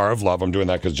down car of love. I'm doing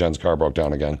that because Jen's car broke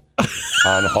down again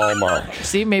on Hallmark.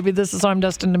 See, maybe this is how I'm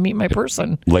destined to meet my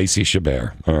person. Lacey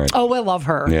Chabert. All right. Oh, I love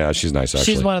her. Yeah, she's nice.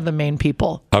 Actually, she's one of the main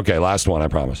people. Okay, last one. I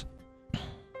promise.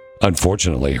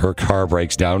 Unfortunately, her car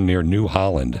breaks down near New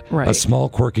Holland, a small,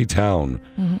 quirky town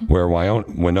where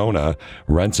Winona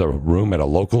rents a room at a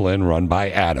local inn run by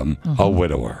Adam, a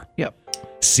widower. Yep.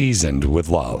 Seasoned with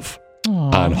love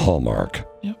on Hallmark.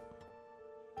 Yep.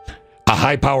 A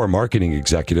high-power marketing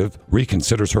executive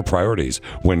reconsiders her priorities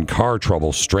when car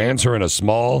trouble strands her in a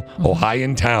small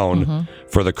Ohioan town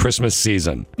for the Christmas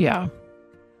season. Yeah.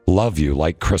 Love You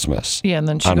Like Christmas. Yeah, and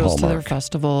then she goes Hallmark. to their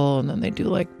festival, and then they do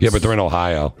like. Yeah, but they're in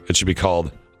Ohio. It should be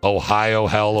called Ohio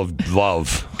Hell of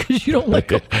Love. Because you don't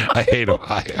like Ohio. I hate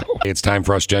Ohio. It's time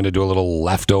for us, Jen, to do a little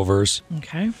leftovers.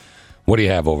 Okay. What do you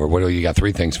have over? What do you got?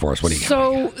 3 things for us. What do you got?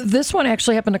 So this one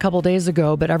actually happened a couple days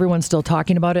ago, but everyone's still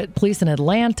talking about it. Police in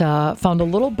Atlanta found a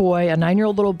little boy, a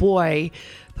 9-year-old little boy.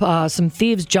 Some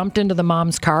thieves jumped into the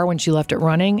mom's car when she left it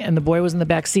running, and the boy was in the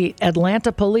back seat.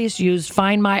 Atlanta police used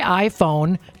Find My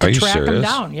iPhone to track him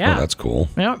down. Yeah, oh, that's cool.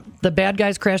 Yeah, the bad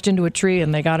guys crashed into a tree,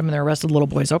 and they got him, and they arrested the little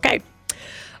boys. Okay.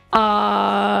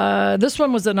 This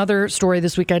one was another story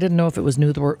this week. I didn't know if it was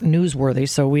newsworthy,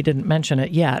 so we didn't mention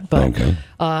it yet. But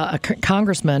a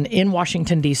congressman in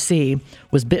Washington, D.C.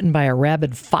 was bitten by a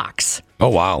rabid fox. Oh,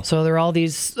 wow. So there are all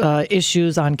these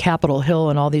issues on Capitol Hill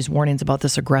and all these warnings about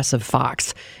this aggressive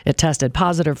fox. It tested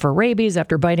positive for rabies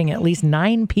after biting at least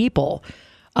 9 people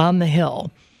on the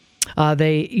Hill.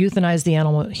 They euthanized the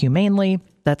animal humanely.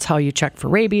 That's how you check for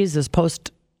rabies, is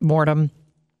post-mortem.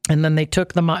 And then they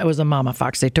took it was a mama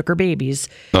fox. They took her babies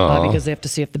because they have to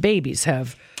see if the babies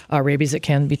have rabies that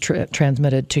can be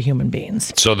transmitted to human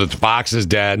beings. So the fox is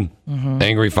dead.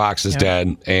 Angry fox is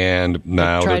dead. And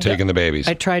now they're taking the babies.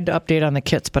 I tried to update on the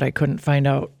kits, but I couldn't find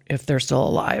out if they're still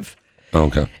alive.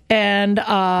 Okay. And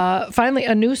finally,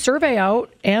 a new survey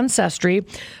out, Ancestry,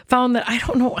 found that, I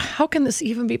don't know, how can this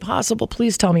even be possible?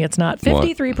 Please tell me it's not.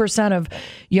 53% of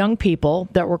young people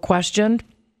that were questioned,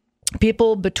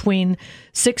 people between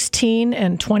 16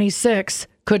 and 26,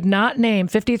 could not name,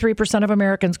 53% of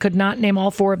Americans could not name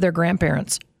all 4 of their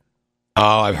grandparents.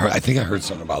 Oh, I think I heard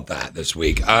something about that this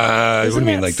week. What do you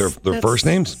mean, like their first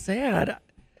names? Sad.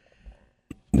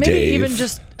 Maybe Dave, even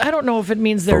just, I don't know if it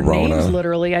means their Verona, names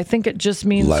literally. I think it just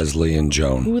means Leslie and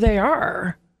Joan, who they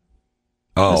are.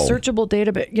 Oh, a searchable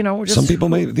database. Just some people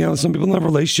some people have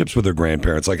relationships with their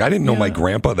grandparents. Like I didn't know my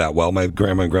grandpa that well. My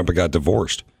grandma and grandpa got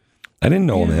divorced. I didn't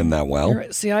know him that well.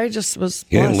 Right. See, I just was.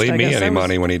 He didn't leave me any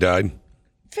money when he died.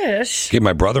 Fish. Gave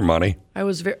my brother money. I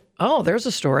was very. Oh, there's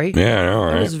a story. Yeah, all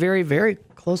right. I was very, very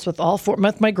close with all 4.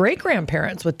 With my great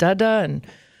grandparents, with Dada and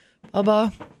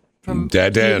Baba from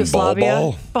Dada and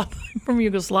Bol from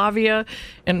Yugoslavia,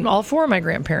 and all 4 of my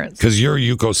grandparents. Because you're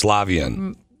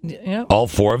Yugoslavian. Yeah. All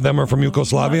 4 of them are from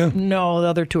Yugoslavia? No, the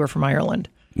other 2 are from Ireland.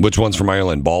 Which one's from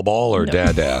Ireland? Bol or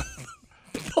Dada?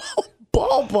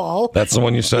 Bol. That's the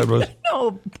one you said was?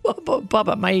 No,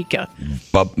 Baba Maika.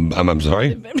 I'm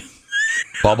sorry?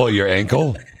 Bubble your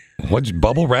ankle? What?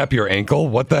 Bubble wrap your ankle?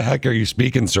 What the heck are you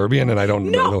speaking Serbian? And I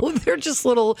don't know. No, they're just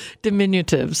little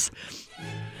diminutives.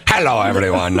 Hello,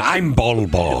 everyone. I'm Bol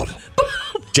Bol,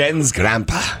 Jen's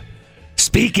grandpa,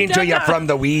 speaking to you from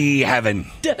the wee heaven.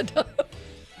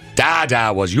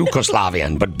 Dada was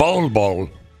Yugoslavian, but Bol Bol,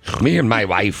 me and my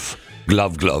wife,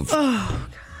 Glove. Oh,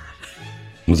 God.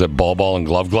 Was it Bol and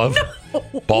Glove? No.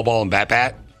 Bol and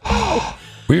Bat?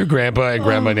 Were your grandpa and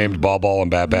grandma named Bol and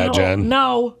Bat, Jen?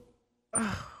 No.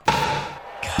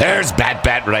 There's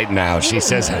Bat right now. She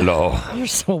says hello. You're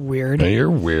so weird. You're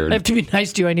weird. I have to be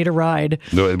nice to you. I need a ride.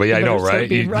 No, but yeah, I know,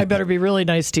 right? I better be really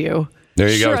nice to you. There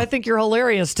you go. Sure, I think you're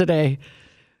hilarious today.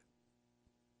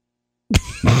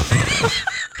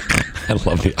 I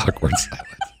love the awkward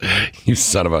silence. You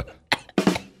son of a...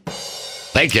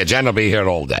 Thank you. Jen will be here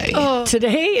all day.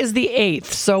 Today is the 8th,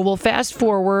 so we'll fast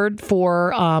forward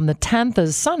for the 10th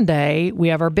is Sunday. We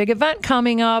have our big event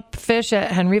coming up, Fish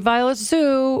at Henry Violet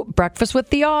Zoo, Breakfast with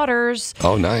the Otters.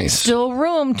 Oh, nice. Still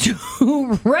room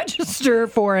to register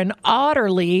for an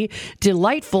utterly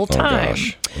delightful time. Oh,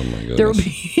 gosh. Oh, my goodness. There will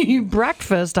be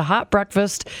breakfast, a hot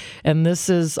breakfast, and this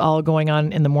is all going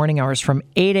on in the morning hours from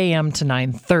 8 a.m. to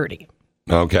 9:30.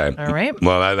 Okay. All right.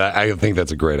 Well, I think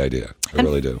that's a great idea. I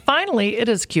really do. Finally, it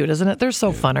is cute, isn't it? They're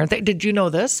so fun, aren't they? Did you know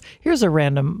this? Here's a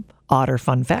random otter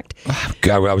fun fact.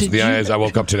 God, as I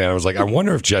woke up today, I was like, I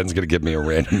wonder if Jen's going to give me a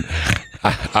random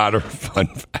otter fun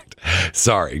fact.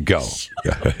 Sorry, go.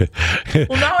 Well,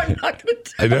 now I'm not going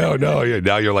to. I know.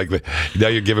 Now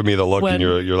you're giving me the look, and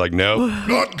you're like, no,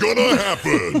 not gonna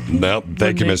happen. No,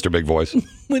 thank you, Mr. Big Voice.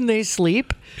 When they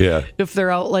sleep, yeah. If they're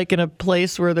out like in a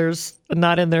place where there's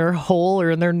not in their hole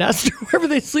or in their nest or wherever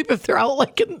they sleep, if they're out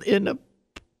like in a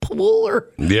pool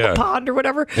or a pond or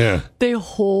whatever, they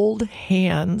hold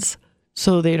hands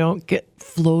so they don't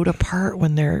float apart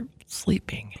when they're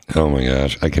sleeping. Oh my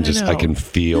gosh, I can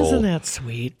feel. Isn't that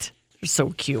sweet? They're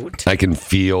so cute. I can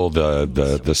feel the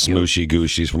smooshy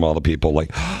gooshies from all the people.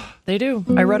 Like they do.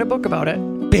 I read a book about it.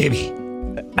 Baby,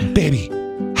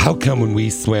 how come when we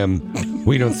swim,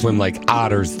 we don't swim like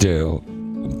otters do?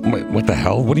 What the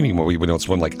hell? What do you mean we don't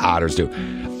swim like otters do?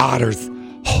 Otters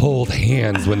hold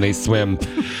hands when they swim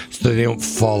so they don't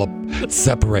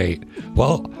separate.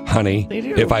 Well, honey,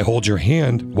 if I hold your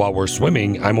hand while we're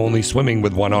swimming, I'm only swimming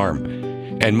with one arm.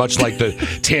 And much like the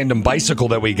tandem bicycle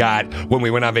that we got when we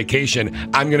went on vacation,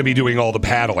 I'm going to be doing all the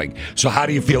paddling. So how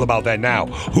do you feel about that now?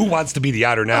 Who wants to be the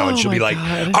otter now? And she'll be like,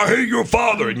 God. I hate your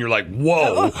father. And you're like,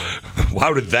 whoa,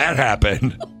 how did that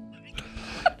happen?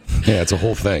 Yeah, it's a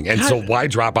whole thing. And so why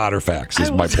drop otter facts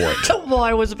is my point. Well,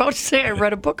 I was about to say I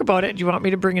read a book about it. Do you want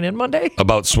me to bring it in Monday?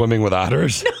 About swimming with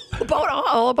otters? No,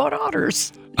 all about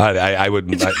otters.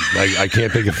 I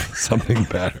can't think of something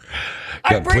better.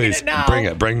 I'm bringing it now. Bring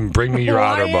it. Bring me your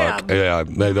otter book. Yeah,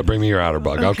 bring me your otter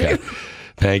book. Okay.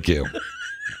 Thank you.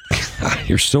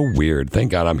 You're so weird.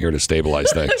 Thank God I'm here to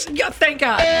stabilize things. Yeah, thank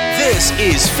God. This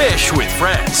is Fish with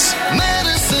Friends.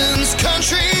 Madison's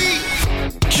Country